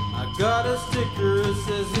 I got a sticker that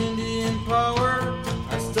says Indian Power.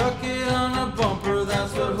 I stuck it on a bumper,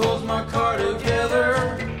 that's what holds my car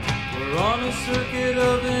together. We're on a circuit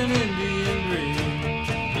of an Indian dream.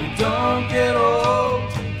 We don't get old,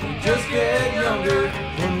 we just get younger.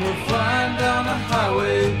 When we're flying down the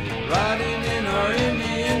highway, riding in our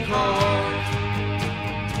Indian cars.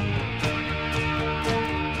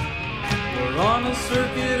 We're on a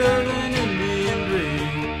circuit of an Indian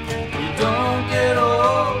dream. We don't get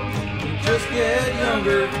old, we just get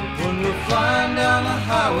younger. When we're flying down the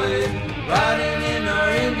highway, riding in our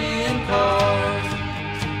Indian cars.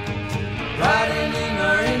 Riding in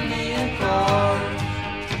our Indian cars.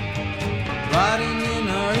 Riding in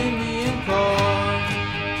our Indian cars.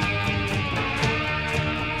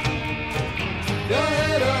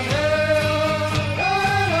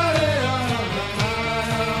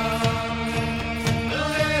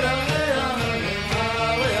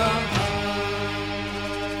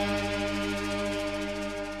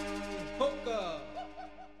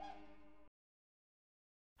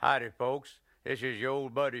 Howdy, folks. This is your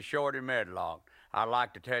old buddy Shorty Medlock. I'd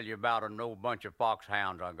like to tell you about an old bunch of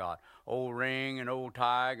foxhounds I got. Old Ring and Old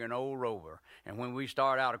Tig and Old Rover. And when we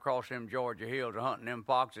start out across them Georgia hills hunting them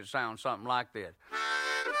foxes, it sounds something like this.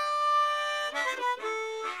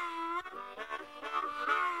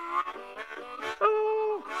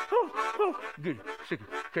 Get it, stick it,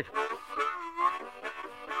 catch it.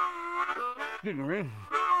 Get it, Ring.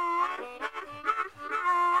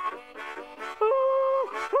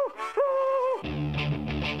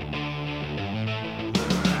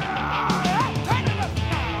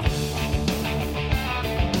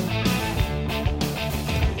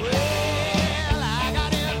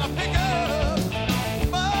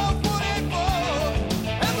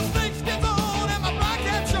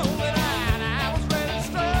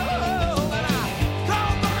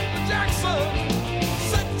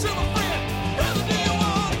 Said to my friend, brother, do you want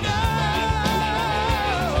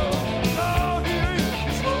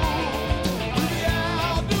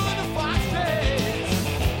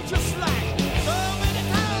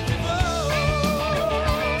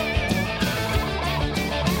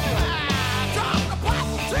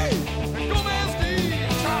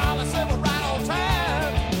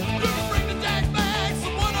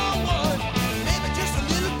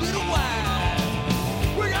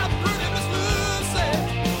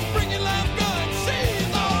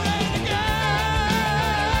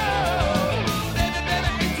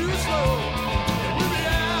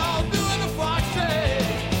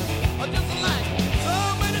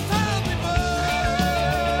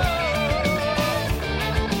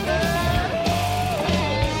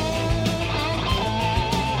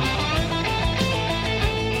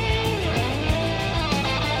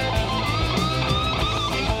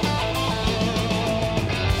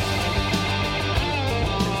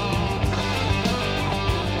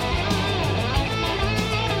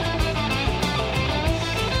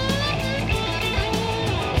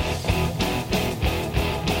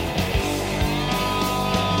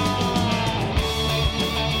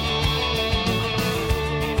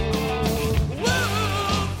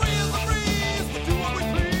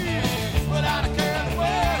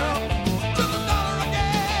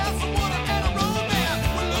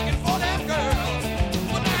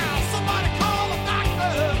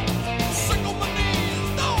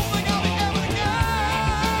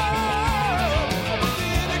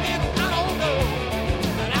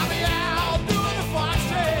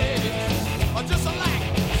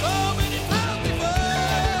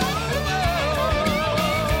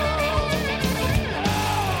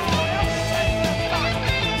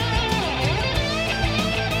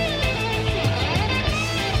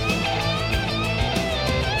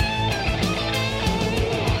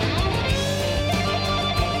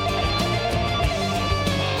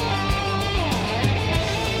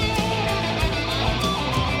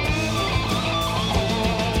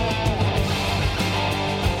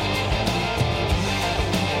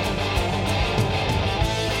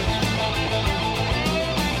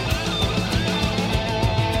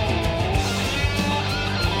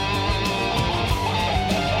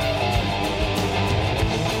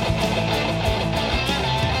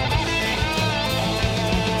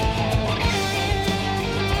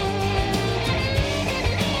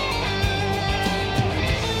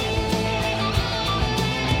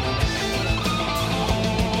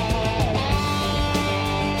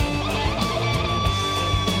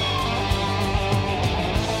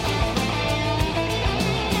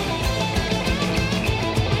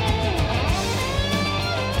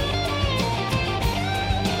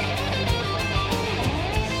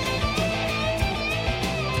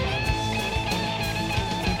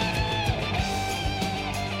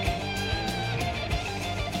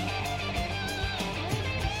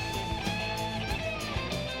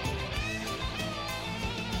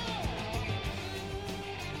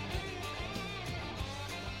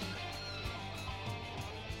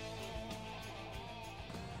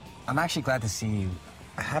I'm actually glad to see you.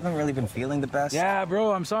 I haven't really been feeling the best. Yeah,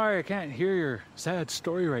 bro, I'm sorry. I can't hear your sad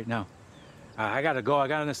story right now. I gotta go. I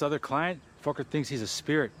got this other client. Fucker thinks he's a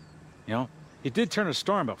spirit, you know? He did turn a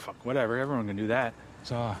storm, but fuck, whatever. Everyone can do that.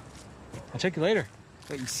 So, I'll check you later.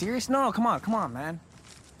 Wait, you serious? No, come on, man.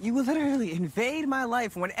 You will literally invade my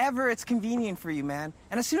life whenever it's convenient for you, man.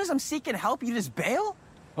 And as soon as I'm seeking help, you just bail?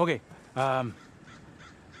 Okay,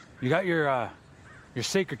 you got your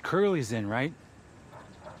sacred curlies in, right?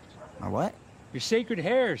 My what? Your sacred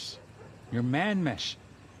hairs, your man mesh,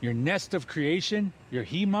 your nest of creation, your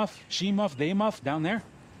he muff, she muff, they muff down there.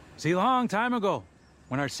 See, a long time ago,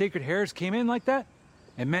 when our sacred hairs came in like that,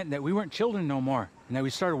 it meant that we weren't children no more, and that we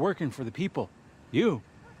started working for the people. You're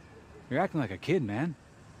acting like a kid, man.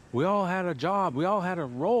 We all had a job, we all had a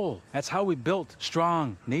role. That's how we built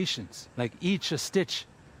strong nations, like each a stitch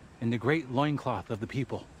in the great loincloth of the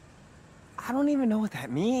people. I don't even know what that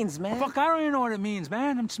means, man. Fuck, I don't even know what it means,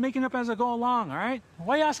 man. I'm just making it up as I go along, all right?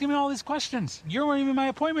 Why are you asking me all these questions? You weren't even my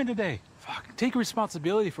appointment today. Fuck, take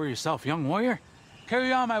responsibility for yourself, young warrior.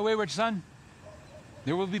 Carry on, my wayward son.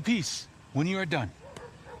 There will be peace when you are done.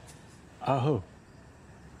 Aho.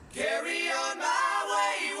 Carry on,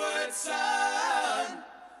 my wayward son.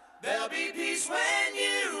 There'll be peace when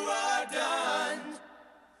you are done.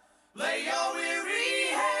 Lay your weary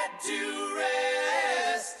head to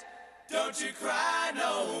rest. Don't you cry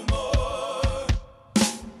no more.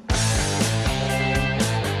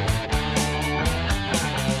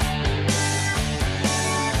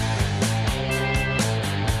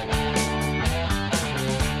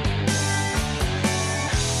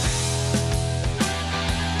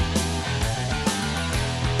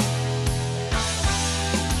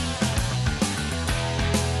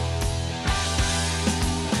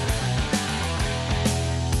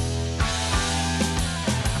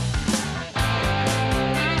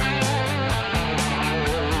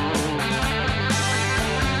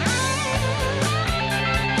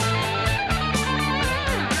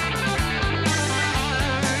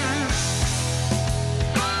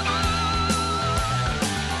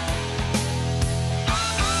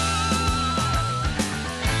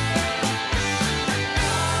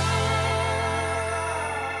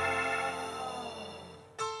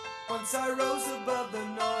 Once I rose above the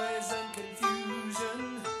noise and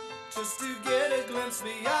confusion, just to get a glimpse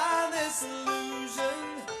beyond this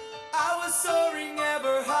illusion. I was soaring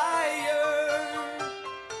ever higher,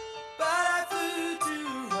 but I flew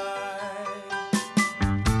too high.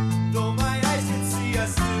 Though my eyes could see, I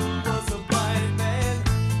still was a blind man.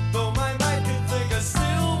 Though my mind could think, I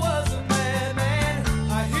still was a madman.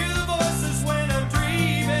 I hear the voices when I'm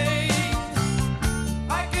dreaming.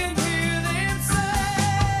 I can hear them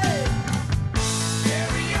say,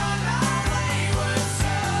 carry on my wayward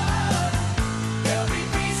son. There'll be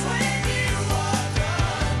peace when you are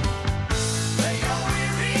done. Lay your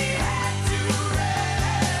weary head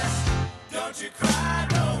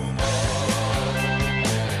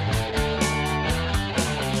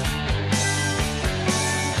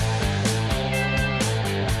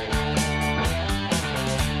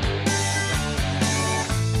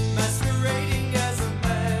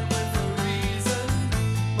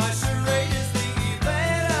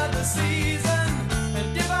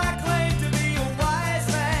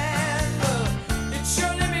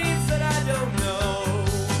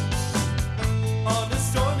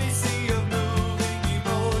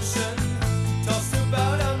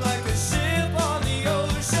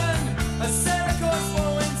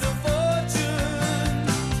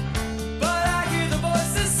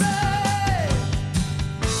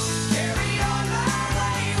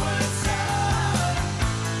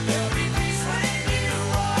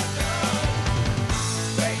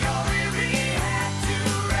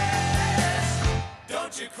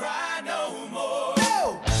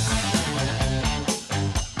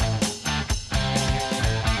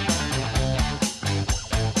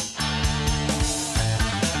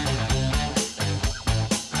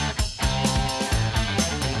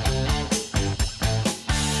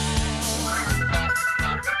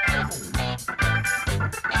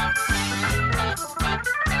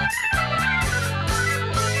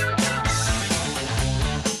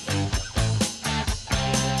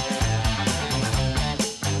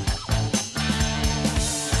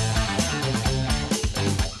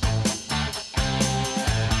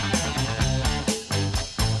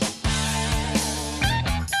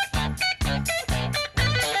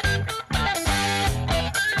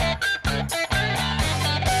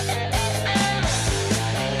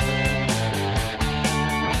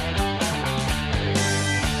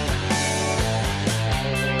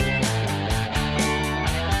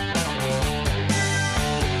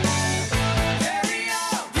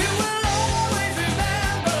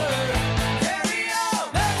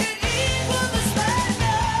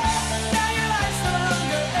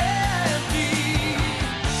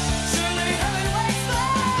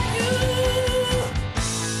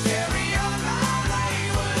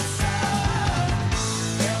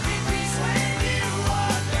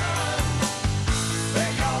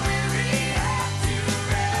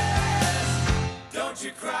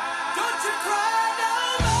Don't you cry.